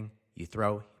 Feinting. You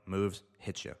throw, he moves,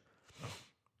 hits you.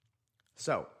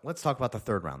 So, let's talk about the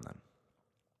third round then.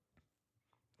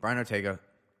 Brian Ortega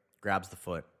grabs the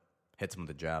foot, hits him with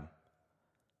a jab.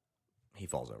 He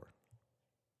falls over.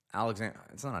 Alexander,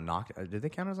 it's not a knockdown. Did they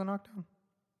count as a knockdown?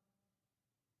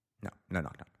 No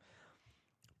knockdown.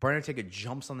 Brian Ortega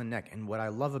jumps on the neck, and what I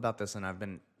love about this, and I've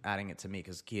been adding it to me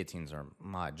because guillotines are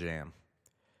my jam.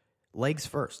 Legs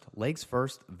first,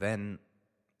 then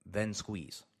then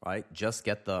squeeze, right? Just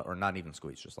get or not even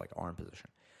squeeze, just like arm position.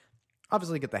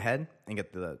 Obviously get the head and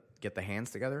get the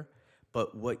hands together,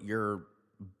 but what your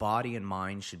body and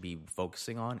mind should be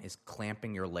focusing on is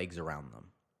clamping your legs around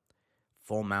them.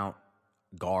 Full mount,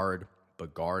 guard,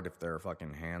 but guard if their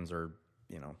fucking hands are,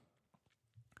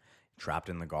 trapped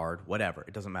in the guard, whatever,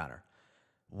 it doesn't matter.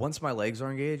 Once my legs are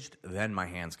engaged, then my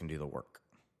hands can do the work.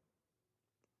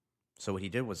 So what he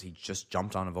did was he just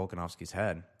jumped on Volkanovski's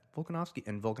head.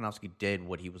 Volkanovski did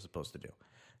what he was supposed to do.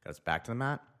 Got his back to the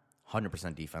mat,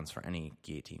 100% defense for any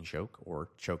guillotine choke or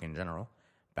choke in general.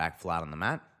 Back flat on the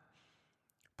mat,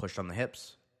 pushed on the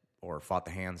hips, or fought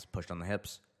the hands, pushed on the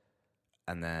hips,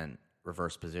 and then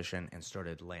reverse position and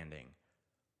started landing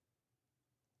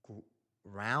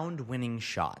round-winning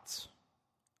shots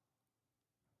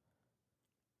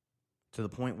to the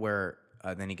point where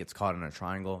then he gets caught in a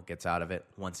triangle, gets out of it.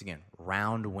 Once again,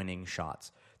 round-winning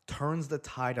shots. Turns the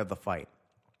tide of the fight.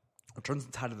 Or turns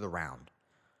the tide of the round.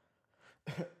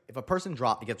 If a person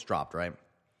gets dropped, right?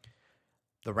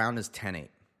 The round is 10-8.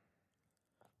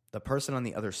 The person on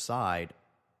the other side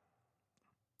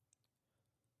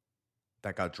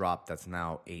that got dropped, that's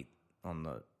now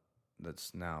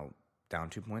that's now down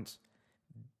 2 points,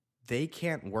 they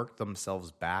can't work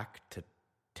themselves back to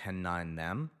 10-9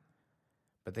 them,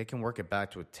 but they can work it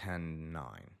back to a 10-9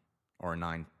 or a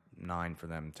 9-9 for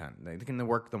them, 10. They can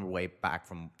work their way back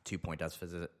from 2-point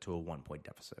deficit to a 1-point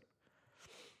deficit.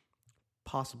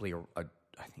 Possibly I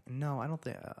think, no, I don't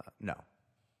think, no.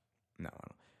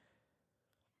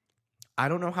 I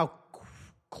don't know how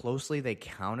closely they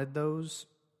counted those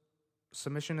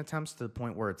submission attempts to the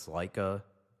point where it's like a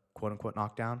quote-unquote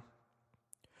knockdown.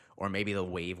 Or maybe the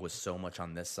wave was so much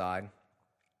on this side,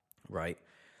 right,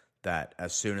 that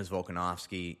as soon as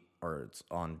Volkanovski, or it's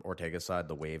on Ortega's side,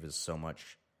 the wave is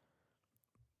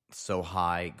so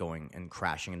high going and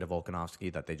crashing into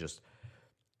Volkanovski that they just,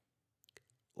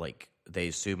 they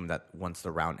assume that once the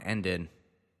round ended,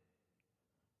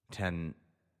 10-9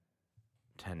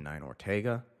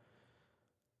 Ortega.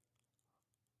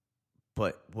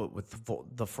 But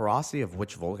with the ferocity of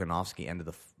which Volkanovski ended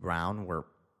the round, where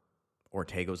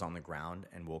Ortega was on the ground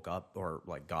and woke up, or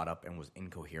got up and was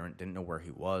incoherent, didn't know where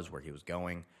he was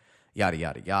going, yada,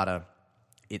 yada, yada.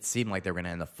 It seemed like they were going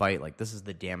to end the fight. This is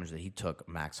the damage that he took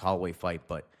Max Holloway fight,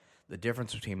 but the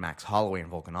difference between Max Holloway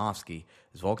and Volkanovski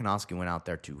is Volkanovski went out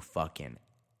there to fucking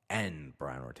end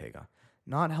Brian Ortega.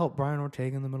 Not help Brian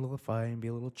Ortega in the middle of the fight and be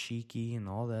a little cheeky and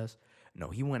all this. No,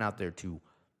 he went out there to,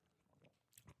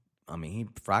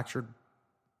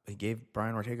 he gave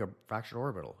Brian Ortega a fractured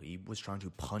orbital. He was trying to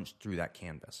punch through that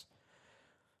canvas.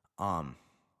 And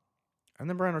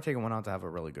then Brian Ortega went on to have a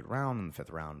really good round in the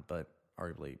 5th round, but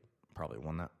arguably probably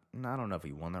won that. I don't know if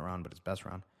he won that round, but his best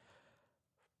round.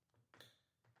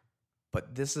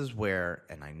 But this is where,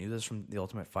 and I knew this from The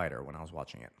Ultimate Fighter when I was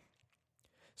watching it,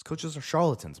 his coaches are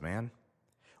charlatans, man.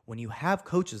 When you have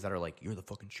coaches that are like, you're the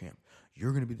fucking champ,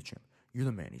 you're going to be the champ, you're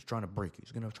the man, he's trying to break you,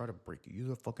 he's going to try to break you,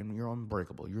 you're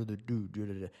unbreakable, you're the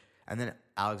dude, and then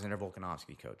Alexander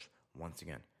Volkanovski, coach, once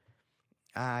again,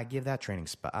 I give that training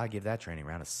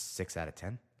round a 6 out of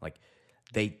 10.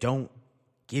 They don't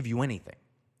give you anything.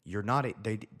 They're not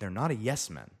a yes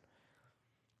men.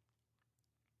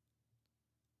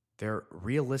 They're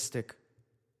realistic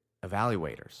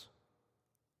evaluators.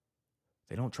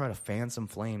 They don't try to fan some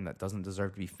flame that doesn't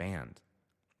deserve to be fanned.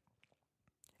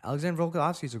 Alexander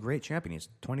Volkanovski is a great champion. He's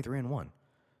 23-1.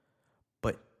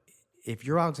 But if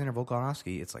you're Alexander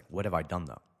Volkanovski, it's like, what have I done,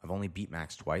 though? I've only beat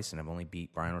Max twice, and I've only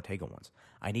beat Brian Ortega once.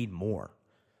 I need more.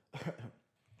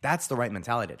 That's the right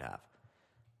mentality to have.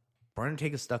 Brian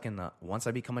Ortega's stuck in once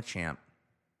I become a champ,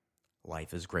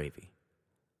 life is gravy.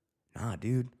 Nah,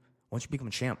 dude. Once you become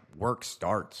a champ, work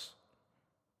starts.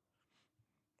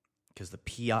 Because the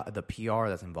PR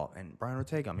that's involved. And Brian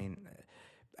Ortega,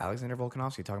 Alexander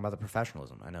Volkanovski talking about the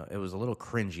professionalism. I know it was a little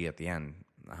cringy at the end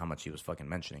how much he was fucking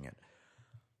mentioning it.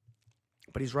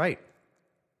 But he's right.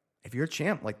 If you're a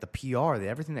champ, the PR,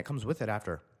 everything that comes with it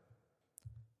after,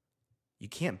 you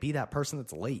can't be that person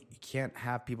that's late. You can't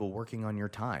have people working on your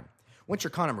time. Once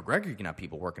you're Conor McGregor, you can have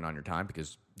people working on your time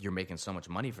because you're making so much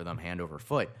money for them hand over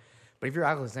foot. But if you're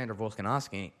Alexander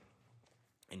Volkanovski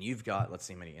and you've got, let's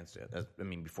see how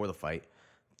many before the fight,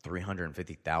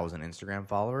 350,000 Instagram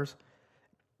followers,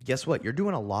 guess what? You're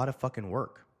doing a lot of fucking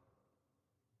work.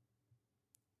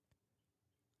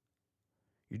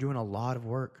 You're doing a lot of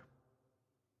work.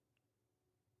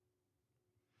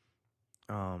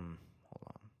 Hold on.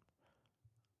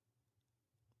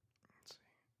 Let's see.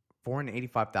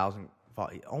 485,000,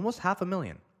 almost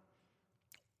 500,000.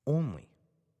 Only.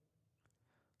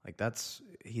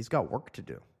 He's got work to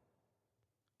do.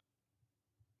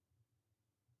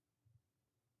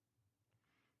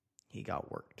 He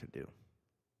got work to do.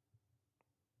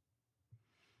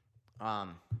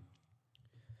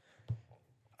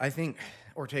 I think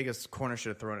Ortega's corner should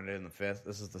have thrown it in the fifth.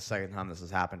 This is the second time this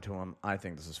has happened to him. I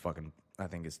think this is fucking.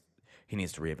 He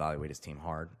needs to reevaluate his team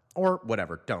hard or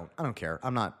whatever. I don't care.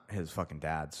 I'm not his fucking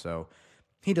dad, so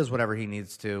he does whatever he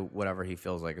needs to, whatever he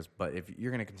feels like. But if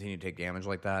you're going to continue to take damage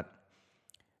like that,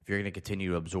 if you're going to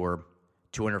continue to absorb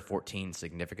 214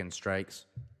 significant strikes,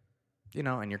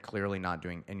 and you're clearly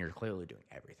doing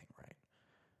everything right.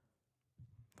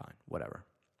 Fine, whatever.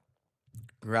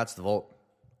 Congrats to Volt.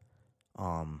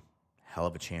 Hell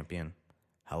of a champion,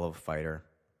 hell of a fighter.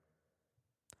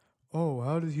 Oh,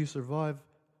 how did he survive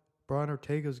Brian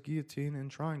Ortega's guillotine and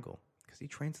triangle? Because he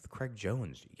trains with Craig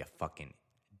Jones, you fucking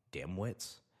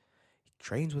dimwits. He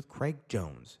trains with Craig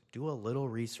Jones. Do a little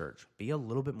research. Be a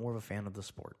little bit more of a fan of the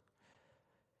sport.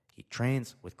 He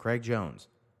trains with Craig Jones.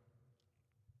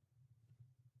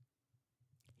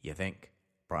 You think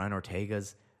Brian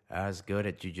Ortega's as good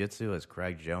at jiu-jitsu as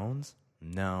Craig Jones?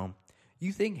 No.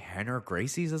 You think Rener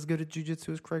Gracie's as good at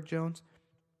jiu-jitsu as Craig Jones?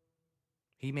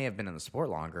 He may have been in the sport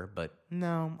longer, but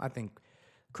no, I think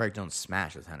Craig Jones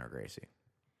smashes Rener Gracie.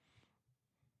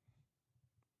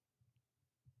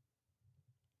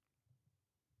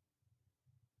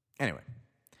 Anyway,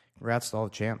 congrats to all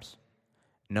the champs.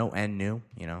 No and new,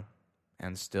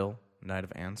 and still, night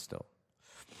of and still.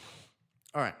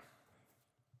 All right.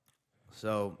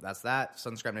 So that's that.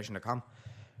 SunscrapNation.com.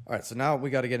 All right, so now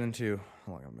we got to get into.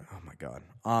 Oh my god.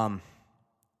 It's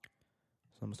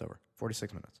almost over.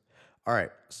 46 minutes. All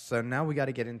right, so now we got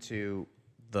to get into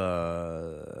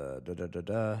the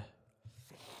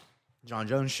Jon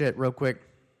Jones shit real quick.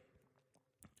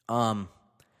 Jon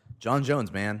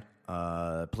Jones, man.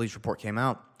 Police report came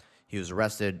out. He was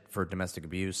arrested for domestic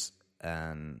abuse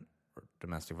and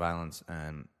domestic violence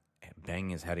and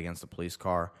banging his head against a police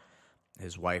car.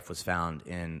 His wife was found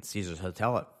in Caesars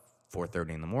Hotel at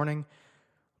 4:30 in the morning,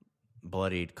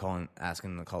 bloodied,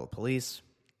 asking to call the police.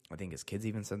 I think his kids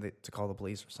even said to call the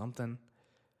police or something.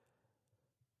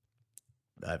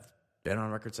 I've been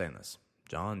on record saying this.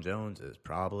 Jon Jones is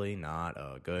probably not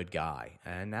a good guy.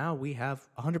 And now we have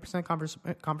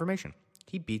 100% confirmation.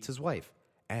 He beats his wife.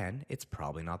 And it's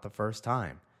probably not the first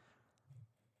time.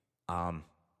 And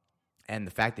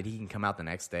the fact that he can come out the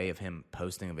next day of him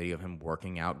posting a video of him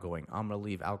working out, going, I'm going to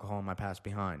leave alcohol in my past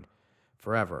behind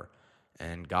forever.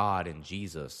 And God and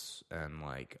Jesus and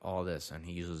like all this. And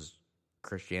he uses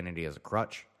Christianity as a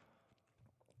crutch.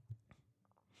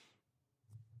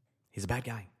 He's a bad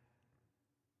guy.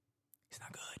 He's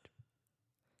not good.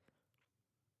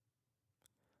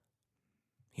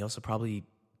 He also probably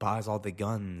buys all the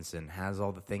guns and has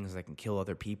all the things that can kill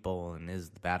other people and is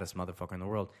the baddest motherfucker in the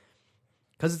world.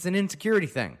 Because it's an insecurity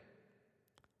thing.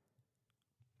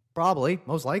 Probably,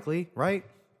 most likely, right?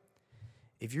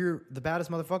 If you're the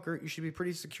baddest motherfucker, you should be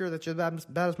pretty secure that you're the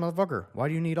baddest motherfucker. Why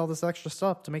do you need all this extra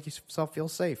stuff to make yourself feel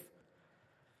safe?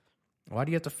 Why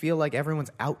do you have to feel like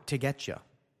everyone's out to get you?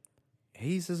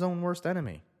 He's his own worst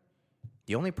enemy.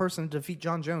 The only person to defeat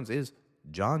Jon Jones is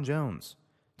Jon Jones.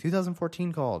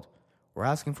 2014 called. We're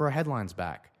asking for our headlines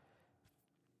back.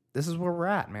 This is where we're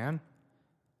at, man.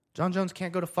 Jon Jones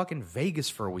can't go to fucking Vegas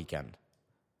for a weekend.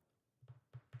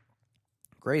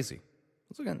 Crazy.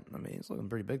 He's looking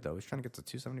pretty big, though. He's trying to get to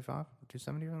 275,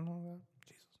 270 and all that.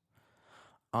 Jesus.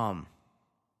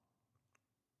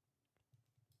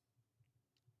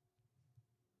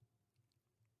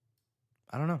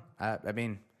 I don't know. I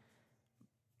mean,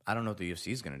 I don't know what the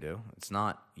UFC is going to do. It's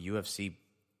not UFC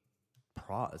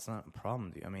it's not a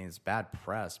problem. I mean, it's bad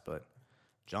press, but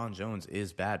Jon Jones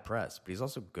is bad press, but he's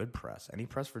also good press. Any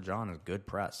press for Jon is good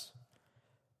press.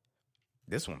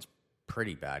 This one's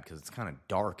pretty bad because it's kind of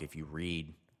dark if you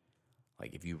read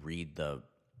the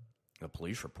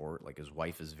police report. Like, his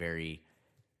wife is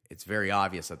it's very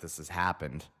obvious that this has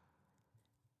happened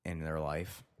in their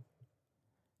life.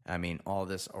 I mean, all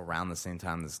this around the same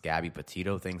time this Gabby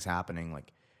Petito thing's happening,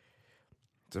 like,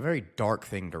 it's a very dark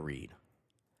thing to read.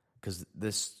 Because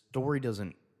this story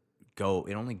doesn't go,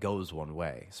 it only goes one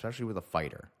way, especially with a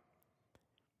fighter.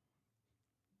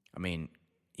 I mean,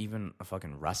 even a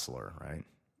fucking wrestler, right?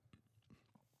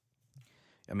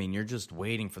 I mean, you're just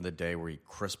waiting for the day where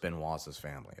Chris Benoit's his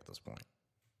family at this point.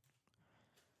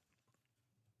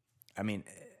 I mean,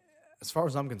 as far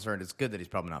as I'm concerned, it's good that he's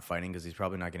probably not fighting because he's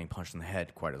probably not getting punched in the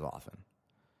head quite as often.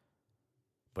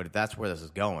 But if that's where this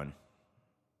is going,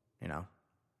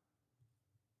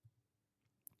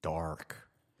 dark.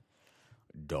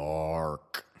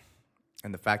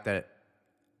 And the fact that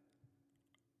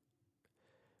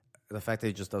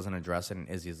he just doesn't address it, and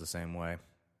Izzy is the same way.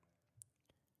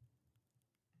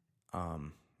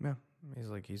 Yeah, He's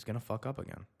like, he's going to fuck up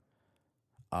again.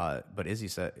 But Izzy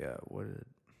said, yeah, what did...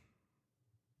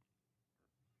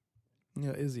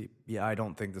 Yeah, Izzy. Yeah, I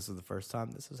don't think this is the first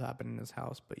time this has happened in his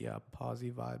house, but yeah, Posy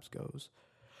vibes goes.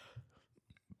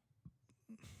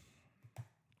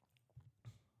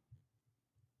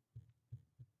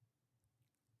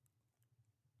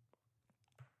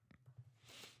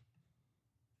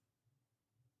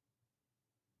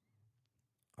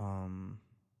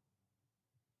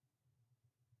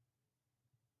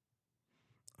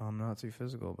 I'm not too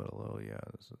physical, but a little, yeah.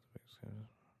 This is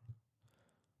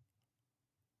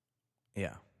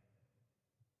yeah.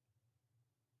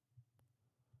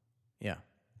 Yeah.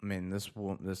 I mean, this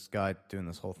guy doing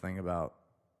this whole thing about,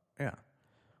 yeah.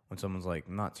 When someone's like,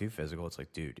 not too physical, it's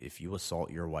like, dude, if you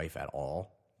assault your wife at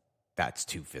all, that's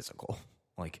too physical.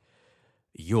 Like,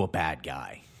 you're a bad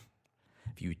guy.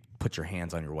 If you put your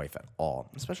hands on your wife at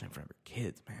all, especially in front of your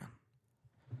kids, man.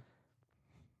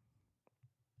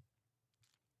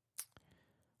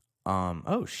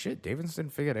 Oh shit, Davidson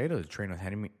Figueiredo to train with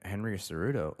Henry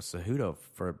Cejudo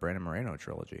for a Brandon Moreno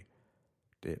trilogy.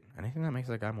 Dude, anything that makes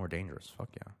that guy more dangerous, fuck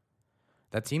yeah.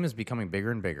 That team is becoming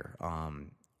bigger and bigger.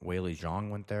 Weili Zhang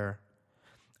went there.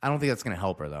 I don't think that's going to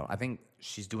help her, though. I think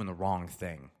she's doing the wrong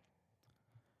thing.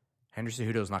 Henry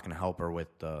Cejudo is not going to help her with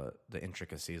the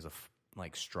intricacies of,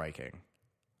 like, striking.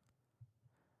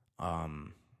 Faraz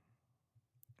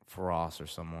or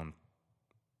someone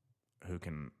who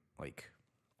can, like,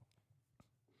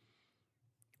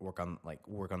 work on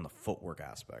the footwork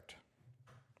aspect.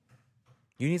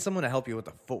 You need someone to help you with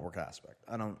the footwork aspect.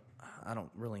 I don't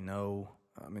really know.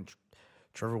 I mean,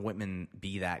 Trevor Whitman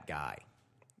be that guy,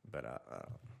 but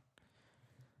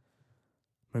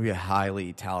maybe a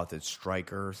highly talented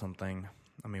striker or something.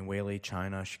 I mean, Weili,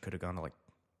 China, she could have gone to like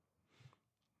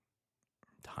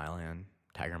Thailand,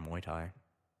 Tiger Muay Thai.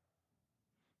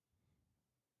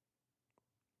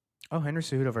 Oh, Henry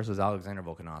Cejudo versus Alexander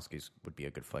Volkanovski would be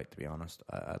a good fight, to be honest.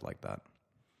 I'd like that.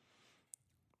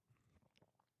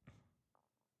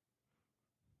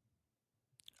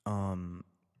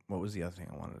 What was the other thing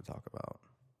I wanted to talk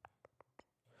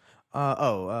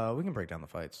about? We can break down the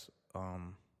fights.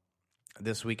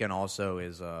 This weekend also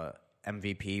is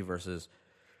MVP versus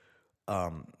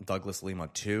Douglas Lima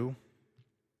 2.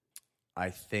 I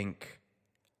think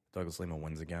Douglas Lima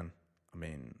wins again. I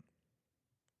mean,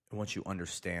 once you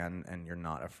understand and you're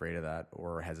not afraid of that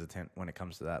or hesitant when it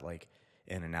comes to that, like,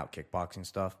 in and out kickboxing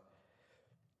stuff,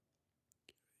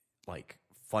 like,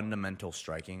 fundamental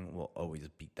striking will always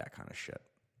beat that kind of shit.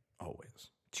 Always.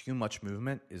 Too much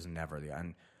movement is never the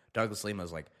end. Douglas Lima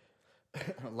is like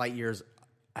light years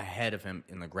ahead of him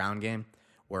in the ground game,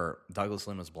 where Douglas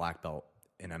Lima's black belt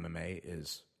in MMA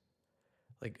is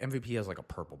like MVP has like a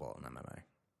purple belt in MMA.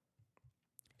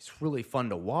 He's really fun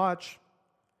to watch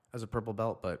as a purple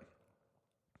belt, but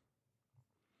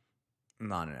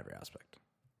not in every aspect.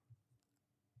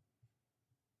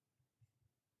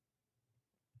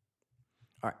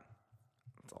 All right.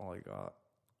 That's all I got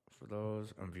for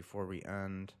those. And before we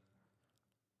end,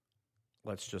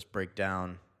 let's just break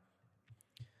down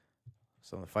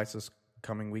some of the fights this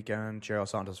coming weekend. Thiago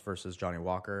Santos versus Johnny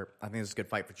Walker. I think it's a good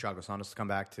fight for Thiago Santos to come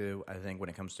back to. I think when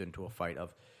it comes into a fight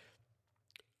of,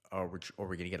 are we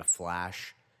going to get a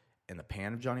flash in the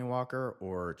pan of Johnny Walker,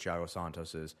 or Thiago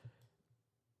Santos's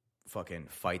fucking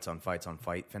fight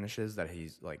finishes that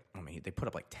he's like, I mean, they put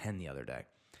up like 10 the other day.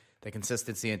 The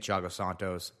consistency in Thiago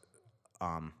Santos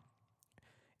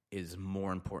is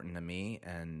more important to me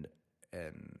and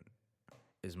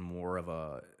is more of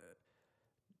a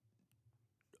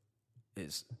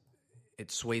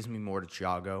it sways me more to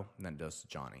Thiago than it does to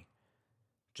Johnny.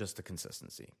 Just the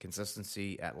consistency.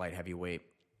 Consistency at light heavyweight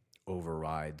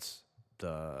overrides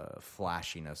the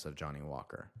flashiness of Johnny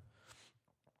Walker.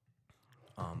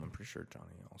 I'm pretty sure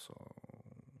Johnny also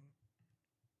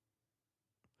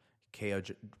KO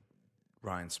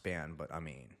Ryan Spann, but I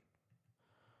mean,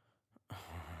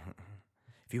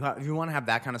 if you want to have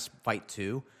that kind of fight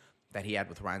too that he had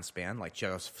with Ryan Spann, like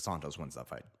Thiago Santos wins that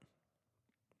fight.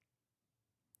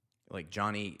 Like,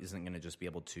 Johnny isn't going to just be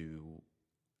able to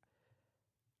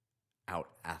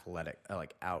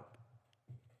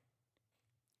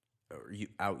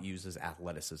outuse his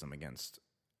athleticism against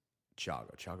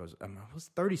Thiago. Thiago's was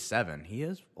 37. He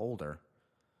is older.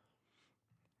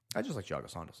 I just like Thiago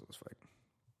Santos in this fight.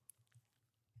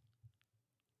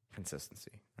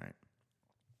 Consistency, right?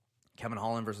 Kevin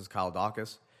Holland versus Kyle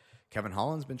Dawkins. Kevin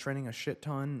Holland's been training a shit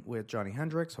ton with Johnny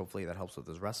Hendricks. Hopefully that helps with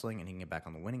his wrestling and he can get back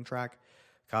on the winning track.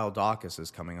 Kyle Dawkins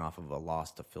is coming off of a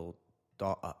loss to Phil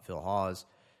Hawes.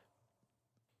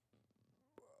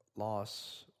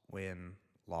 Loss, win,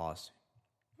 loss.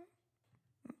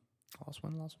 Lost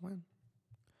win.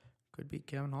 Could beat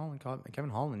Kevin Holland. Kevin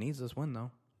Holland needs this win,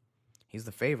 though. He's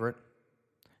the favorite.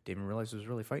 Didn't even realize he was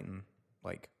really fighting.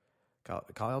 Like,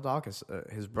 Kyle Dawkins,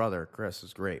 his brother, Chris,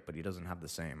 is great, but he doesn't have the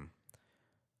same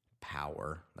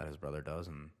power that his brother does.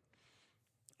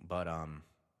 But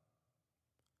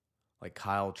like,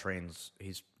 Kyle trains,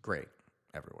 he's great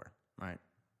everywhere, right?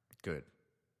 Good.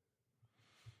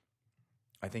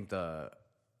 I think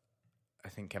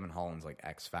Kevin Holland's, like,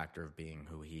 X factor of being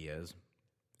who he is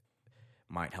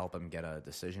might help him get a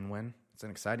decision win. It's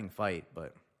an exciting fight,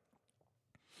 but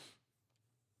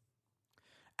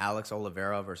Alex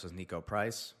Oliveira versus Nico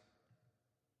Price.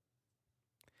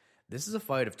 This is a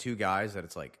fight of two guys that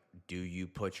it's like, do you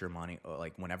put your money,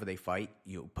 like, whenever they fight,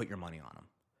 you put your money on them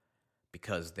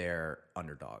because they're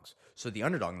underdogs. So the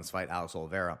underdog in this fight, Alex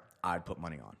Oliveira, I'd put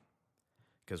money on.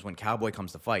 Because when Cowboy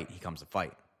comes to fight, he comes to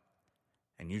fight.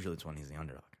 And usually it's when he's the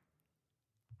underdog.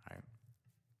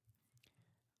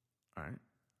 All right.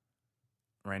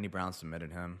 Randy Brown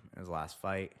submitted him in his last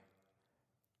fight.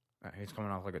 He's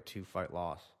coming off like a 2-fight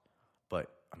loss. But,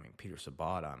 I mean, Peter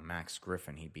Sabata, Max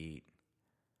Griffin, he beat.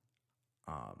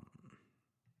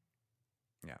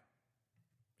 Yeah.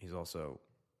 He's also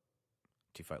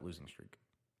 2-fight losing streak.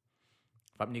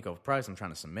 If I'm Nico Price, I'm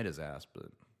trying to submit his ass, but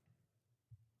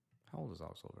how old is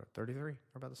Alex Oliveira? 33? We're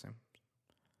about the same.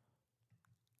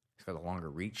 He's got a longer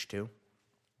reach, too.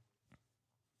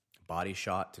 Body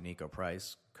shot to Nico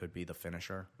Price could be the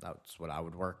finisher. That's what I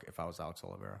would work if I was Alex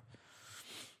Oliveira.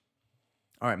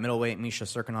 All right, middleweight, Misha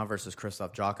Cirkunov versus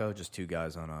Krzysztof Jotko. Just two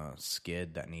guys on a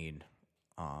skid that need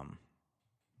not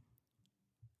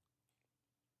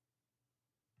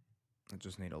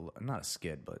a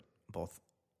skid, but both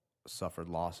suffered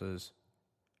losses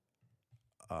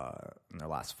in their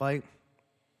last fight.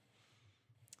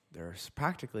 They're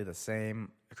practically the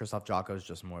same. Krzysztof Jotko is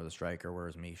just more of the striker,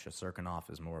 whereas Misha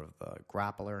Cirkunov is more of the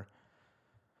grappler.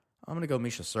 I'm going to go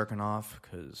Misha Cirkunov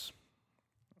because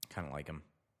I kind of like him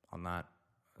on that.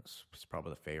 He's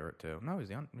probably the favorite, too. No,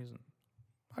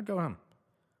 I'd go him.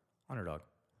 Underdog.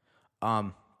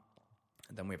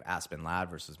 Then we have Aspen Ladd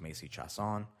versus Macy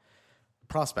Chiasson.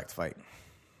 Prospect fight.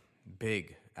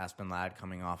 Big. Aspen Ladd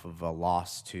coming off of a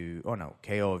loss KO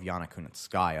of Yana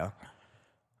Kunitskaya.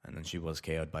 And then she was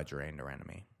KO'd by Jeraine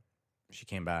Duranami. She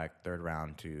came back third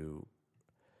round to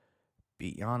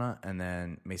beat Yana. And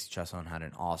then Macy Chiasson had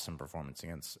an awesome performance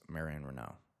against Marion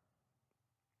Renault.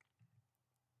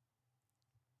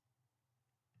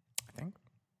 I think.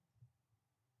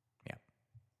 Yeah.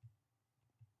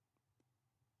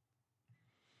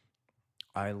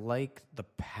 I like the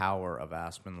power of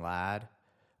Aspen Ladd,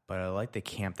 but I like the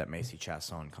camp that Macy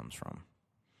Chiasson comes from.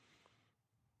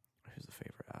 Who's the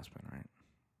favorite? Aspen, right?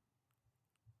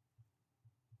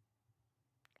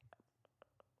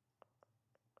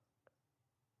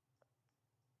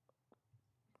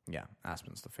 Yeah,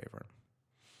 Aspen's the favorite.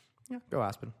 Yeah, go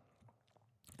Aspen.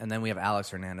 And then we have Alex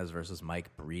Hernandez versus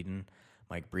Mike Breeden.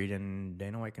 Mike Breeden,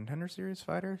 Dana White Contender Series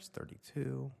fighter,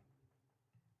 32.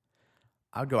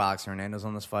 I would go Alex Hernandez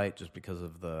on this fight just because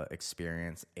of the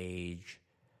experience, age.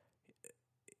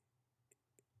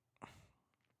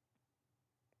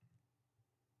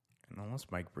 And unless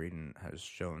Mike Breeden has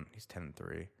shown he's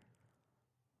 10-3.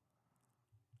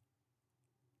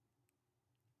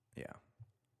 Yeah.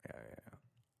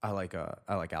 I like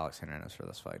Alex Hernandez for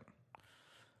this fight.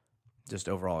 Just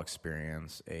overall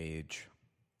experience, age,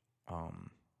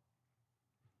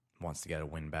 wants to get a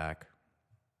win back.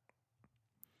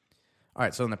 All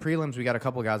right, so in the prelims, we got a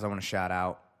couple of guys I want to shout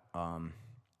out.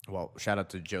 Shout out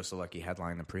to Joe Selecki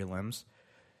headline the prelims.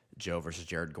 Joe versus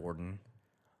Jared Gordon.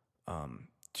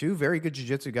 Two very good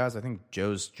jiu-jitsu guys. I think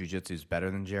Joe's jiu-jitsu is better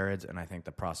than Jared's, and I think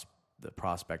the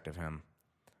prospect of him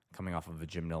coming off of a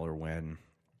Jim Miller win,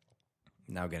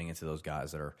 now getting into those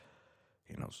guys that are,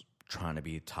 trying to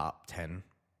be top 10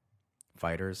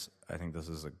 fighters, I think this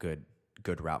is a good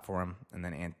route for him. And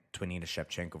then Antonina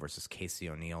Shevchenko versus Casey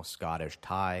O'Neill, Scottish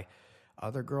Thai.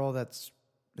 Other girl that's,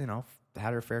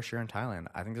 had her fair share in Thailand.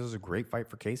 I think this is a great fight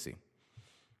for Casey.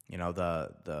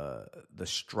 The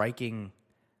striking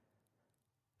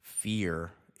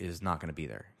fear is not going to be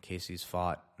there. Casey's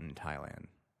fought in Thailand,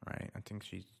 right? I think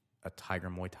she's a Tiger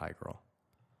Muay Thai girl.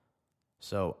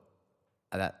 So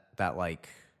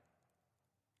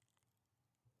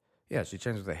she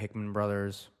trains with the Hickman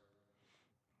brothers.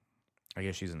 I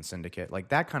guess she's in Syndicate. Like,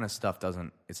 that kind of stuff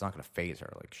it's not going to phase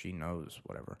her. Like, she knows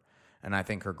whatever. And I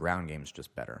think her ground game's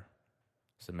just better.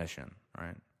 Submission,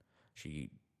 right? She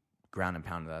ground and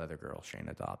pounded that other girl,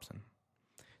 Shayna Dobson.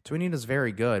 Twinina's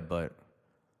very good, but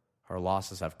her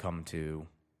losses have come to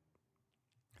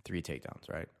 3 takedowns,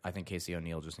 right? I think Casey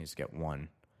O'Neill just needs to get 1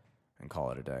 and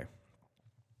call it a day.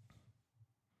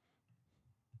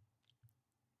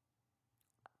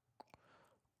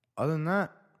 other than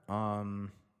that,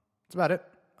 that's about it.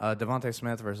 Devontae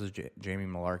Smith versus Jamie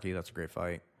Malarkey. That's a great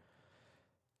fight.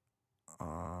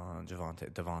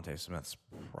 Devontae Smith's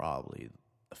probably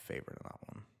the favorite in that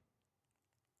one.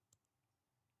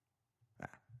 Yeah.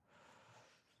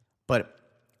 But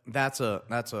that's a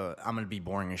I'm going to be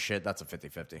boring as shit. That's a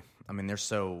 50-50. I mean, they're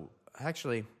so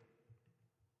actually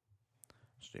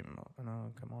Jamie Malarkey,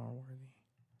 no, Kamar Worthy.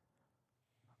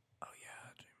 Oh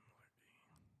yeah, Jamie Malarkey.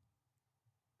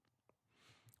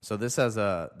 So this has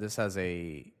a this has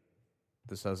a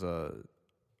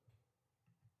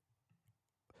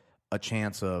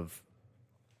chance of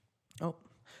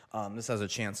this has a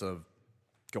chance of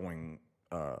going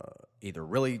either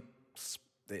really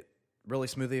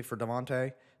smoothly for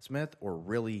Devontae Smith or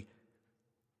really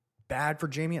bad for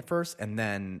Jamie at first, and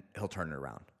then he'll turn it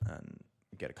around and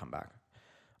get a comeback.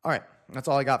 All right, that's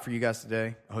all I got for you guys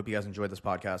today. I hope you guys enjoyed this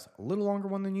podcast. A little longer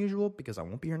one than usual because I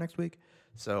won't be here next week.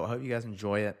 So I hope you guys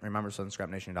enjoy it. Remember,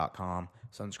 SouthernScrapNation.com,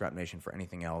 Southern Scrap Nation for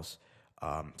anything else.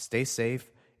 Stay safe.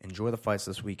 Enjoy the fights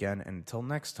this weekend. And until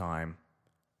next time,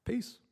 peace.